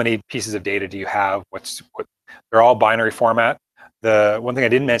many pieces of data do you have? They're all binary format. The one thing I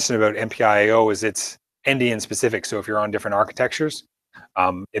didn't mention about MPI-AO is it's endian specific. So if you're on different architectures,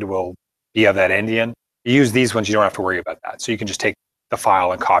 it will be of that endian. You use these ones, you don't have to worry about that. So you can just take the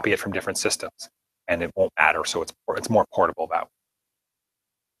file and copy it from different systems, and it won't matter. So it's more portable that way.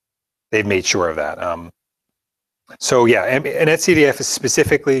 They've made sure of that. So yeah, and NetCDF is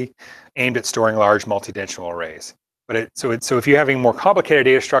specifically aimed at storing large multidimensional arrays. But so if you're having more complicated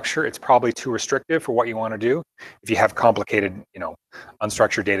data structure, it's probably too restrictive for what you want to do. If you have complicated,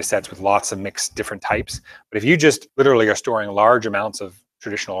 unstructured data sets with lots of mixed different types. But if you just literally are storing large amounts of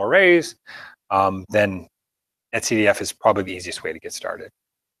traditional arrays, then NetCDF is probably the easiest way to get started.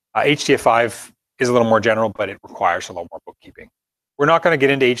 HDF5 is a little more general, but it requires a little more bookkeeping. We're not going to get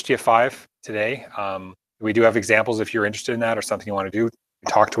into HDF5 today. We do have examples if you're interested in that or something you want to do.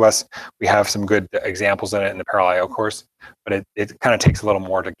 Talk to us. We have some good examples in it in the Parallel I/O course, but it kind of takes a little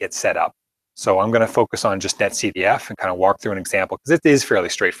more to get set up. So I'm going to focus on just NetCDF and kind of walk through an example because it is fairly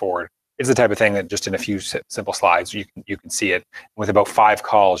straightforward. it's the type of thing that just in a few simple slides you can see it. With about 5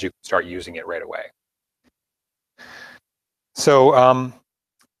 calls, you can start using it right away. So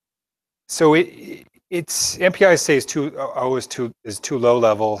it's MPI say is too low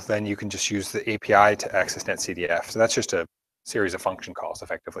level, then you can just use the API to access NetCDF. So that's just a series of function calls,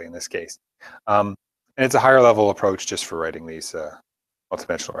 effectively in this case, and it's a higher level approach just for writing these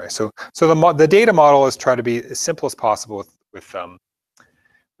multidimensional arrays. So the data model is try to be as simple as possible with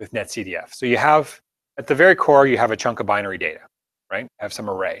NetCDF. So you have at the very core you have a chunk of binary data, right? You have some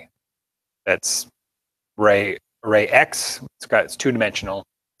array that's array X. It's two-dimensional.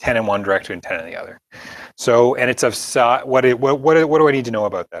 10 in one direction and 10 in the other. So, and it's of what do I need to know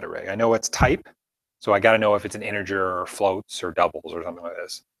about that array? I know its type, so I got to know if it's an integer or floats or doubles or something like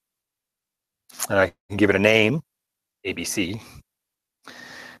this. And I can give it a name, ABC.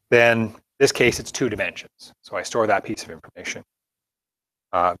 Then, in this case, it's 2 dimensions. So I store that piece of information.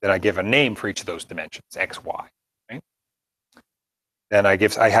 Then I give a name for each of those dimensions, X, Y. Right? Then I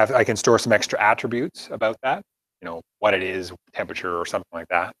can store some extra attributes about that. You know, what it is, temperature or something like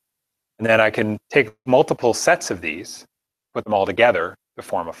that. And then I can take multiple sets of these, put them all together to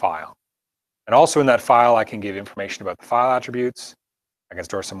form a file. And also in that file, I can give information about the file attributes. I can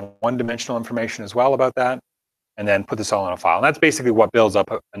store some one-dimensional information as well about that, and then put this all in a file. And that's basically what builds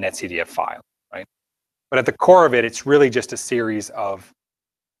up a NetCDF file, right? But at the core of it, it's really just a series of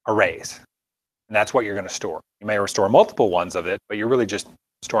arrays. And that's what you're going to store. You may restore multiple ones of it, but you're really just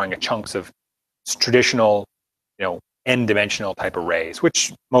storing chunks of traditional, you know, n-dimensional type arrays,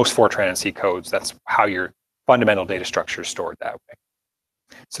 which most Fortran and C codes, that's how your fundamental data structure is stored that way.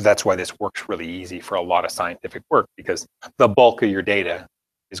 So that's why this works really easy for a lot of scientific work, because the bulk of your data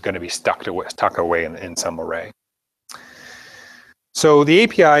is going to be stuck away in some array. So the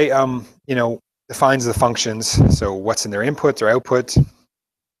API, you know, defines the functions. So what's in their input or output.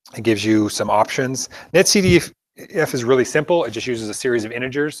 It gives you some options. NetCDF is really simple. It just uses a series of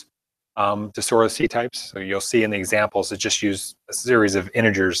integers to store the C types. So you'll see in the examples, it just uses a series of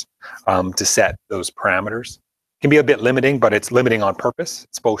integers to set those parameters. It can be a bit limiting, but it's limiting on purpose.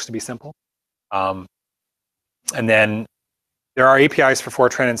 It's supposed to be simple. And then there are APIs for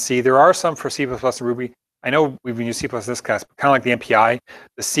Fortran and C. There are some for C++ and Ruby. I know we've been using C++ in this class, but kind of like the MPI,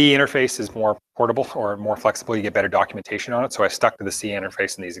 the C interface is more portable or more flexible. You get better documentation on it. So I stuck to the C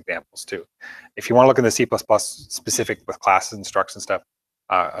interface in these examples too. If you want to look in the C++ specific with classes and structs and stuff,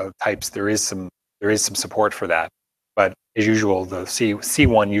 types, there is some support for that, but as usual, the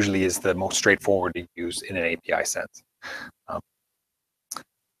C1 usually is the most straightforward to use in an API sense.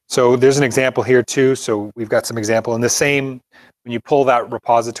 So there's an example here too. So we've got some example in the same. When you pull that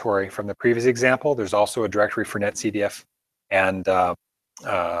repository from the previous example, there's also a directory for NetCDF and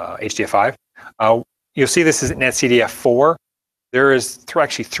HDF5. You'll see this is NetCDF4. There is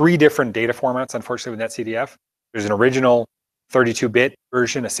actually 3 different data formats, unfortunately, with NetCDF. There's an original 32-bit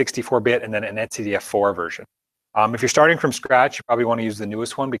version, a 64-bit, and then a NetCDF4 version. If you're starting from scratch, you probably want to use the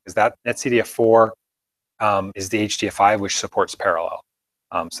newest one because that NetCDF4 is the HDF5, which supports parallel.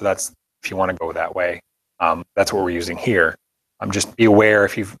 So that's, if you want to go that way, that's what we're using here. Just be aware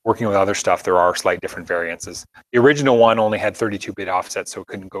if you're working with other stuff, there are slight different variances. The original one only had 32-bit offset, so it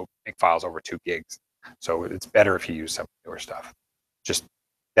couldn't go make files over 2 gigs. So it's better if you use some newer stuff. Just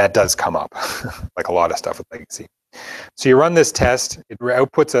that does come up, like a lot of stuff with legacy. So you run this test, it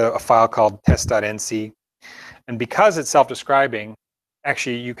outputs a file called test.nc. And because it's self-describing,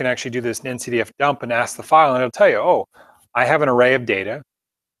 actually you can actually do this NCDF dump and ask the file, and it'll tell you, oh, I have an array of data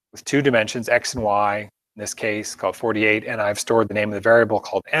with 2 dimensions, X and Y, in this case called 48, and I've stored the name of the variable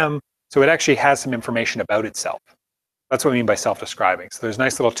called M. So it actually has some information about itself. That's what we mean by self-describing. So there's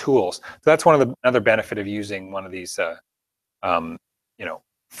nice little tools. So that's another benefit of using one of these, you know,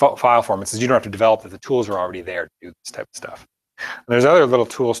 file formats is you don't have to develop that. The tools are already there to do this type of stuff. And there's other little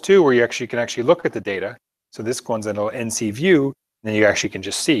tools too where you can actually look at the data. So this one's a little NC view, and then you actually can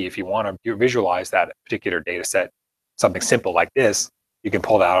just see if you want to visualize that particular data set, something simple like this, you can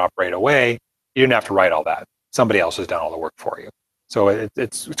pull that up right away. You didn't have to write all that. Somebody else has done all the work for you. So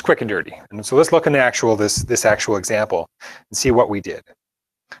it's quick and dirty. And so let's look in the this actual example and see what we did.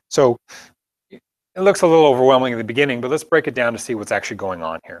 So it looks a little overwhelming in the beginning, but let's break it down to see what's actually going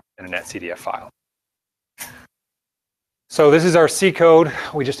on here in a NetCDF file. So this is our C code.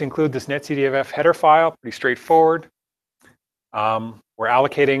 We just include this NetCDF header file, pretty straightforward. We're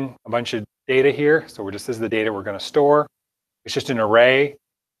allocating a bunch of data here. So this is the data we're going to store. It's just an array.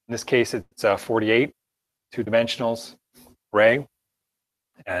 In this case, it's 48, 2 dimensionals array.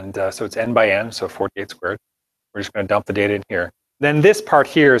 And so it's n by n, so 48 squared. We're just going to dump the data in here. Then this part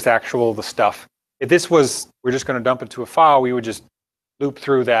here is the stuff. If this was, we're just going to dump it to a file, we would just loop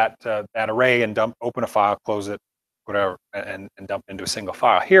through that array and open a file, close it, whatever, and dump into a single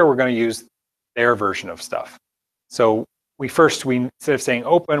file. Here we're going to use their version of stuff. So instead of saying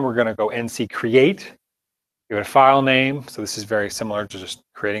open, we're going to go nc create, give it a file name. So this is very similar to just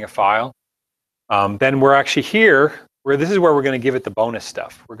creating a file. Then we're actually here, this is where we're going to give it the bonus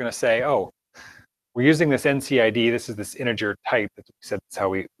stuff. We're going to say, oh, we're using this NCID. This is this integer type that we said that's how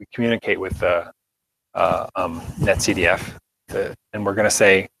we communicate with netcdf. And we're going to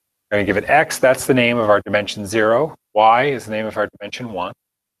say, we're going to give it x, that's the name of our dimension 0. Y is the name of our dimension 1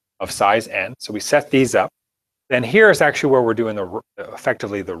 of size n. So we set these up. Then here is actually where we're doing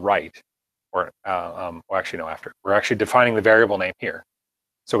effectively the write. Or well, actually no, after. We're actually defining the variable name here.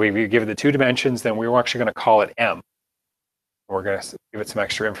 So we give it the 2 dimensions, then we're actually going to call it m. We're going to give it some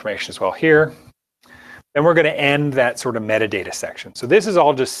extra information as well here. Then we're going to end that sort of metadata section. So this is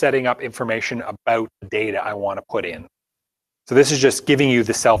all just setting up information about the data I want to put in. So this is just giving you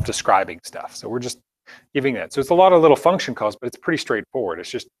the self-describing stuff. So we're just giving that. So it's a lot of little function calls, but it's pretty straightforward. It's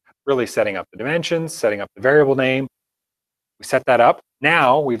just really setting up the dimensions, setting up the variable name. We set that up.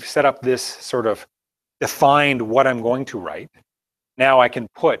 Now we've set up this sort of defined what I'm going to write. Now I can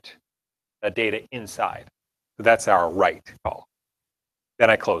put the data inside. So that's our write call. Then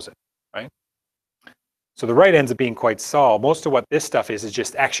I close it, right? So the write ends up being quite small. Most of what this stuff is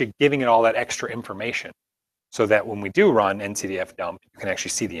just actually giving it all that extra information so that when we do run ncdf dump, you can actually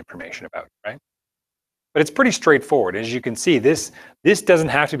see the information about it, right? But it's pretty straightforward. As you can see, this doesn't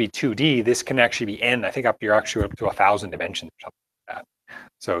have to be 2D. This can actually be n. I think you're actually up to 1,000 dimensions or something like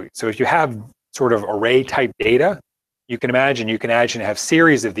that. So if you have sort of array type data, you can imagine have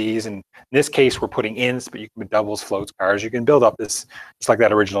series of these. And in this case, we're putting ints, but you can put doubles, floats, cars. You can build up this, just like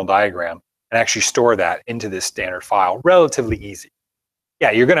that original diagram, and actually store that into this standard file relatively easy.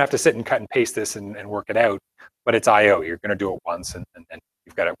 Yeah, you're going to have to sit and cut and paste this and work it out, but it's I/O. You're going to do it once, and then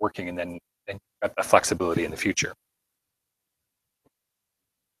you've got it working, and then you've got the flexibility in the future.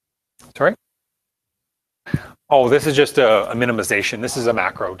 Sorry? Oh, this is just a minimization. This is a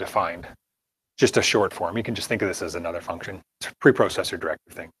macro defined, just a short form. You can just think of this as another function. It's a preprocessor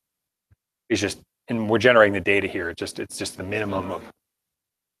directive thing. It's just, and we're generating the data here. It's just the minimum of,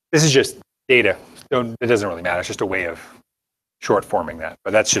 this is just data. It doesn't really matter. It's just a way of short forming that.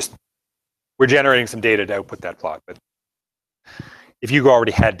 But that's just, we're generating some data to output that plot. But if you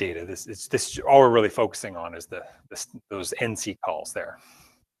already had data, this all we're really focusing on is those NC calls there.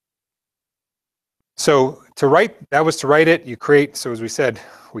 So to write it, you create, so as we said,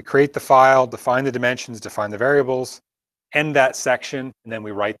 we create the file, define the dimensions, define the variables, end that section, and then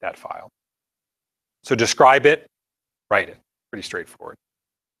we write that file. So describe it, write it. Pretty straightforward.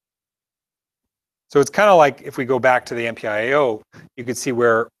 So it's kind of like if we go back to the MPI-AO, you could see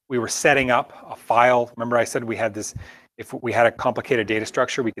where we were setting up a file. Remember I said we had this, if we had a complicated data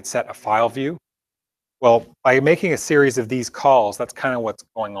structure, we could set a file view. Well, by making a series of these calls, that's kind of what's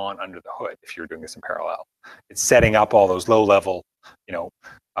going on under the hood if you're doing this in parallel. It's setting up all those low-level,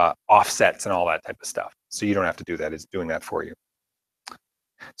 offsets and all that type of stuff. So you don't have to do that. It's doing that for you.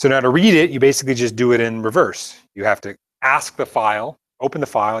 So now to read it, you basically just do it in reverse. You have to ask the file, open the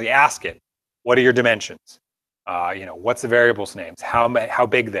file, you ask it, what are your dimensions? What's the variables names? How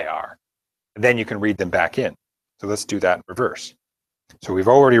big they are? And then you can read them back in. So let's do that in reverse. So we've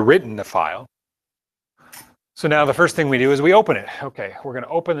already written the file. So now the first thing we do is we open it. Okay, we're going to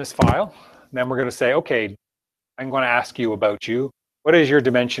open this file. Then we're going to say, okay, I'm going to ask you about you. What is your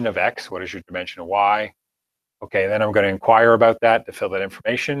dimension of X? What is your dimension of Y? Okay, then I'm going to inquire about that to fill that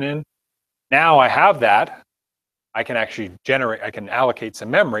information in. Now I have that. I can actually I can allocate some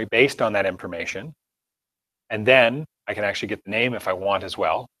memory based on that information. And then I can actually get the name if I want as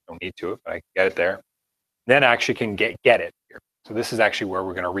well. Don't need to, but I can get it there. Then I actually can get it here. So this is actually where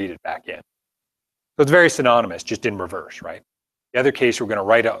we're going to read it back in. So it's very synonymous, just in reverse, right? The other case, we're going to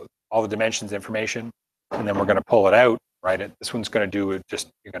write out all the dimensions information, and then we're going to pull it out, write it. This one's going to do it just,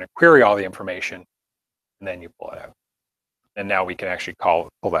 you're going to query all the information, and then you pull it out. And now we can actually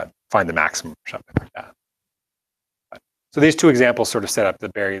find the maximum or something like that. So these two examples sort of set up the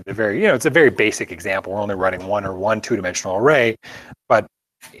very, it's a very basic example. We're only running one two-dimensional array, but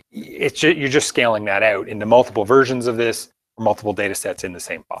you're just scaling that out into multiple versions of this, or multiple data sets in the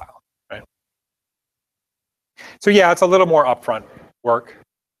same file, right? So yeah, it's a little more upfront work,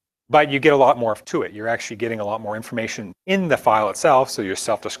 but you get a lot more to it. You're actually getting a lot more information in the file itself, so you're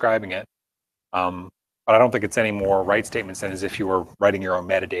self-describing it. But I don't think it's any more write statements than as if you were writing your own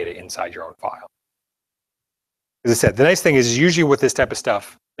metadata inside your own file. As I said, the nice thing is usually with this type of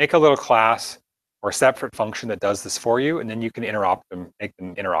stuff, make a little class or a separate function that does this for you, and then you can make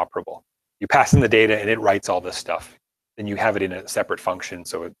them interoperable. You pass in the data and it writes all this stuff then you have it in a separate function,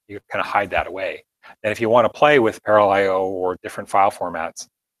 so you kind of hide that away. And if you want to play with parallel I/O or different file formats,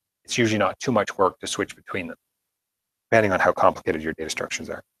 it's usually not too much work to switch between them, depending on how complicated your data structures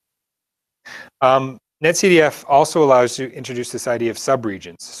are. NetCDF also allows you to introduce this idea of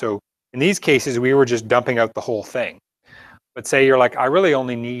subregions. So in these cases, we were just dumping out the whole thing. But say you're like, I really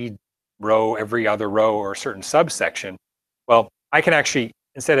only need row, every other row, or a certain subsection. Well, I can actually,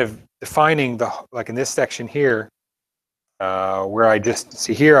 instead of defining the, like in this section here, where I just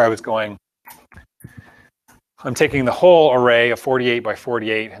see here, I was going, I'm taking the whole array of 48 by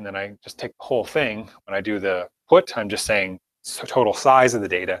 48, and then I just take the whole thing. When I do the put, I'm just saying total size of the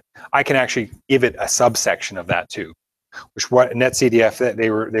data. I can actually give it a subsection of that too, which what NetCDF that they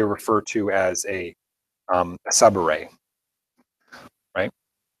refer to as a subarray, right?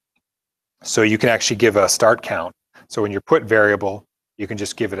 So you can actually give a start count. So when you put variable, you can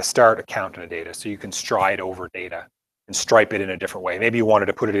just give it a start, a count, and a data. So you can stride over data and stripe it in a different way. Maybe you wanted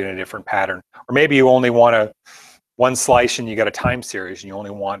to put it in a different pattern, or maybe you only want one slice and you got a time series and you only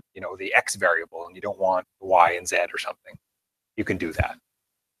want, you know, the X variable and you don't want Y and Z or something. You can do that.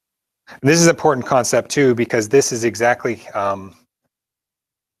 And this is an important concept too, because this is exactly how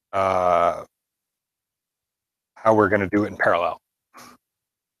we're going to do it in parallel.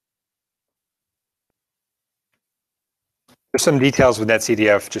 There's some details with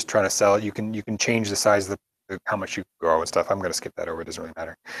NetCDF, just trying to sell it. You can change the size of how much you grow and stuff. I'm going to skip that over. It doesn't really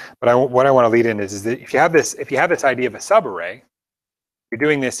matter. But what I want to lead in is that if you have this idea of a subarray, you're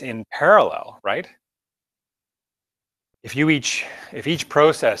doing this in parallel, right? If each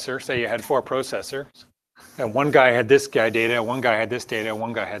processor, say you had 4 processors, and one guy had this guy data, one guy had this data,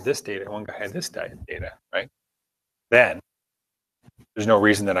 one guy had this data, one guy had this data, right? Then there's no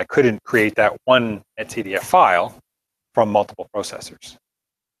reason that I couldn't create that one NetCDF file from multiple processors.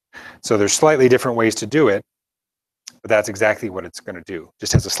 So there's slightly different ways to do it, but that's exactly what it's going to do.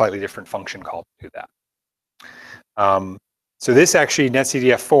 Just has a slightly different function call to do that. So this actually,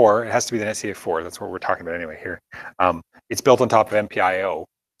 NetCDF 4, it has to be the NetCDF 4, that's what we're talking about anyway here. It's built on top of MPIO.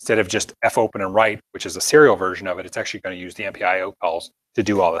 Instead of just fopen and write, which is a serial version of it, it's actually going to use the MPIO calls to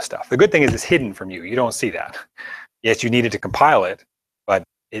do all this stuff. The good thing is it's hidden from you. You don't see that. Yes, you needed to compile it, but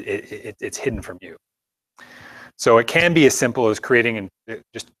it's hidden from you. So it can be as simple as creating and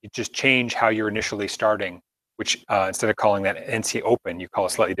just change how you're initially starting, which instead of calling that NC open, you call a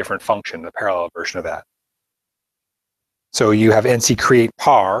slightly different function, the parallel version of that. So you have NC create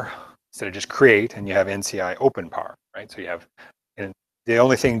par instead of just create, and you have NCI open par, right? So you have, and the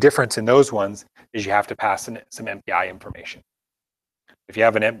only difference in those ones is you have to pass in some MPI information. If you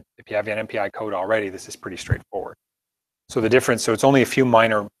have an MPI code already, this is pretty straightforward. So the difference, so it's only a few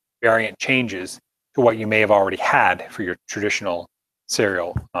minor variant changes to what you may have already had for your traditional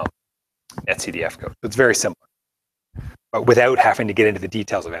serial NetCDF code. So it's very similar, but without having to get into the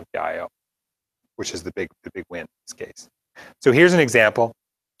details of MPIO, which is the big win in this case. So here's an example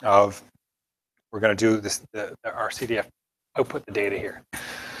of, we're going to do this, our CDF output the data here.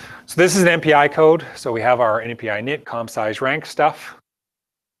 So this is an MPI code. So we have our NPI init, com size rank stuff.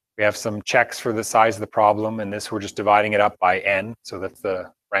 We have some checks for the size of the problem, and this we're just dividing it up by n. So that's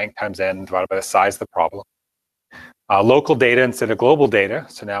the rank times n divided by the size of the problem. Local data instead of global data.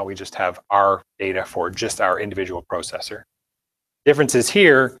 So now we just have our data for just our individual processor. Difference is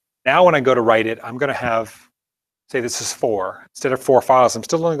here, now when I go to write it, I'm going to have, say this is 4. Instead of 4 files, I'm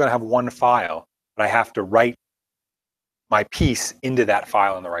still only going to have 1 file, but I have to write my piece into that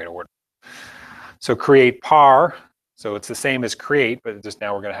file in the right order. So create par, so it's the same as create, but just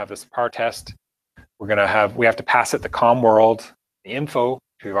now we're going to have this par test. We have to pass it the com world, the info,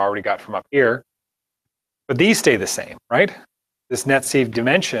 which we've already got from up here. But these stay the same, right? This netc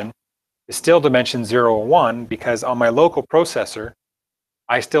dimension is still dimension 0 or 1 because on my local processor,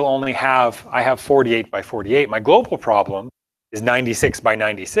 I still only have, 48 by 48. My global problem is 96 by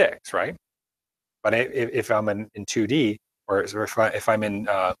 96, right? But if I'm in 2D, or if I'm in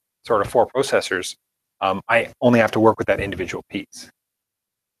sort of 4 processors, I only have to work with that individual piece.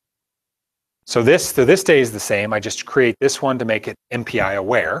 So this stays the same. I just create this one to make it MPI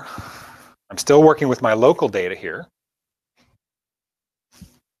aware. I'm still working with my local data here.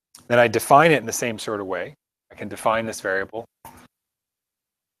 Then I define it in the same sort of way. I can define this variable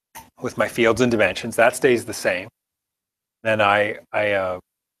with my fields and dimensions. That stays the same. Then I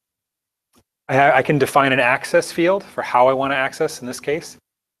can define an access field for how I want to access in this case.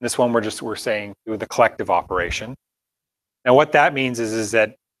 In this one, we're saying do the collective operation. Now what that means is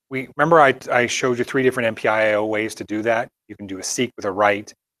that remember I showed you 3 different MPIO ways to do that. You can do a seek with a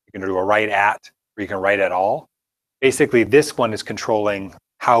write, you can do a write at, or you can write at all. Basically, this one is controlling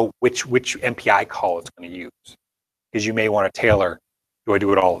which MPI call it's going to use. because you may want to tailor, do I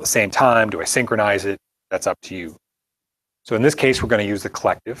do it all at the same time? Do I synchronize it? That's up to you. So in this case, we're going to use the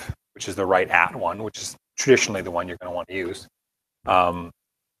collective, which is the write at one, which is traditionally the one you're going to want to use.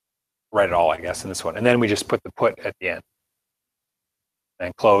 Write it all, I guess, in this one. And then we just put the put at the end.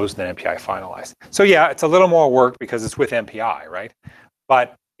 And close, then MPI finalize. So yeah, it's a little more work because it's with MPI, right?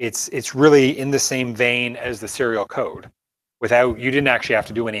 But it's really in the same vein as the serial code. You didn't actually have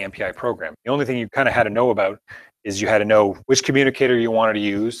to do any MPI program. The only thing you kind of had to know about is you had to know which communicator you wanted to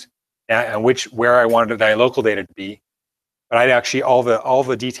use and where I wanted the local data to be. But I'd actually all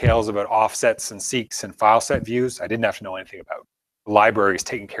the details about offsets and seeks and file set views, I didn't have to know anything about. The library is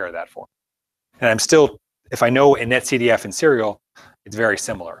taking care of that for me. And I'm still, if I know in NetCDF and serial, it's very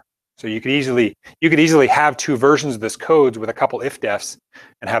similar. So you could easily have two versions of this code with a couple if-defs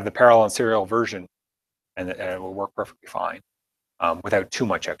and have the parallel and serial version, and it will work perfectly fine without too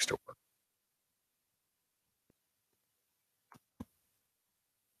much extra work.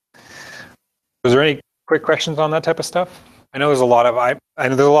 Was there any quick questions on that type of stuff? I know there's a lot of I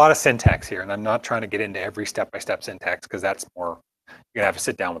know there's a lot of syntax here, and I'm not trying to get into every step-by-step syntax because that's more. You're gonna have to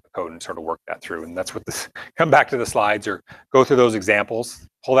sit down with the code and sort of work that through, and that's what this. Come back to the slides or go through those examples,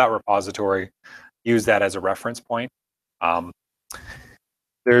 pull that repository, use that as a reference point.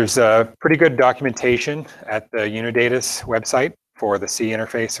 There's a pretty good documentation at the Unidata's website for the C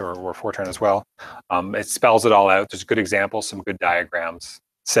interface or Fortran as well. It spells it all out. There's good examples, some good diagrams.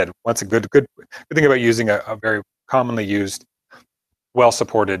 Said once a good thing about using a very commonly used,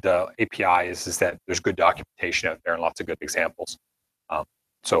 well-supported API is that there's good documentation out there and lots of good examples.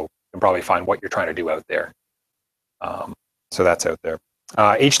 So you can probably find what you're trying to do out there. So that's out there.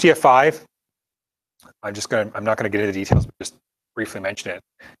 HDF5, I'm not gonna get into the details, but just briefly mention it.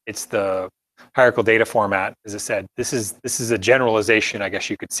 It's the hierarchical data format. As I said, this is a generalization, I guess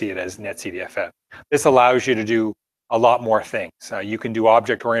you could see it as NetCDF. This allows you to do a lot more things. You can do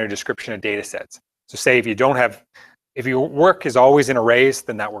object-oriented description of data sets. So say if your work is always in arrays,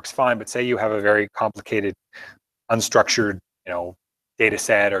 then that works fine. But say you have a very complicated, unstructured, data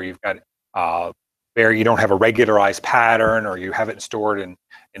set, or you've got you don't have a regularized pattern, or you have it stored in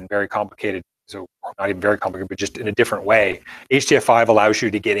very complicated, so not even very complicated, but just in a different way. HDF5 allows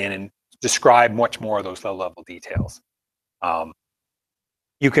you to get in and describe much more of those low-level details.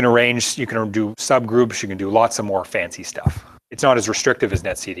 You can do subgroups, you can do lots of more fancy stuff. It's not as restrictive as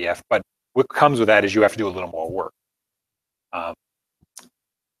NetCDF, but what comes with that is you have to do a little more work.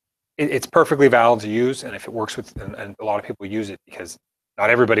 It's perfectly valid to use, and if it works with, and a lot of people use it because not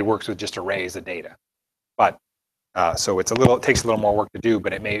everybody works with just arrays of data. But so it takes a little more work to do,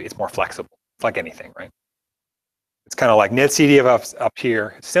 but it's more flexible. It's like anything, right? It's kind of like NetCDF up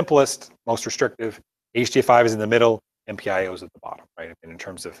here, simplest, most restrictive. HDF5 is in the middle, MPIO is at the bottom, right? And in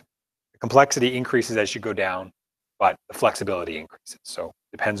terms of the complexity increases as you go down, but the flexibility increases. So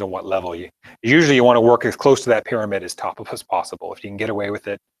it depends on what level usually you want to work as close to that pyramid as top as possible. If you can get away with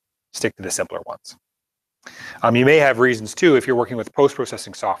it, stick to the simpler ones. You may have reasons too, if you're working with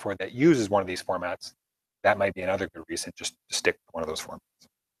post-processing software that uses one of these formats, that might be another good reason just to stick with one of those formats.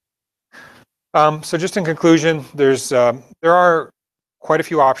 So just in conclusion, there are quite a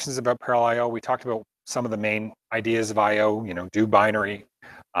few options about parallel I/O. We talked about some of the main ideas of I/O, do binary,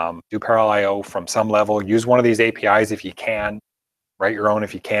 do parallel I/O from some level, use one of these APIs if you can, write your own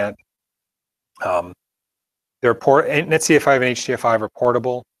if you can't. NetCDF5 and HDF5 are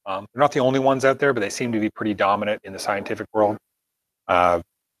portable. They're not the only ones out there, but they seem to be pretty dominant in the scientific world.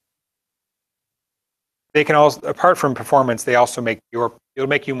 They can also, apart from performance, they also it'll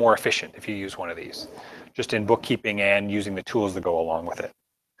make you more efficient if you use one of these, just in bookkeeping and using the tools that go along with it.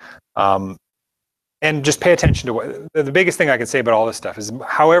 And just pay attention to the biggest thing I can say about all this stuff is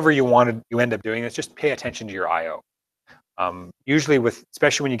however you end up doing this, just pay attention to your I/O. Usually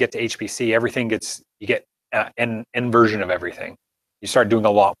especially when you get to HPC, you get an N version of everything. You start doing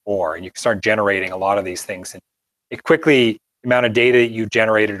a lot more and you start generating a lot of these things. And the amount of data you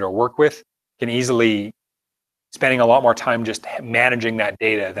generated or work with can easily spending a lot more time just managing that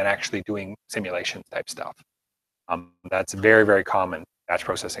data than actually doing simulation type stuff. That's very, very common batch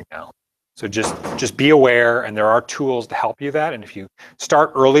processing now. So just be aware, and there are tools to help you that. And if you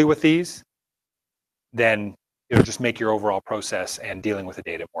start early with these, then it'll just make your overall process and dealing with the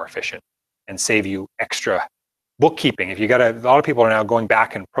data more efficient and save you extra bookkeeping. If you got a lot of people are now going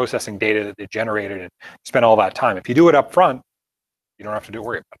back and processing data that they generated and spend all that time. If you do it up front, you don't have to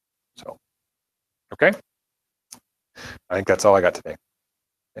worry about it. So, okay. I think that's all I got today.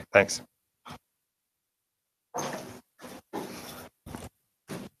 Okay, thanks.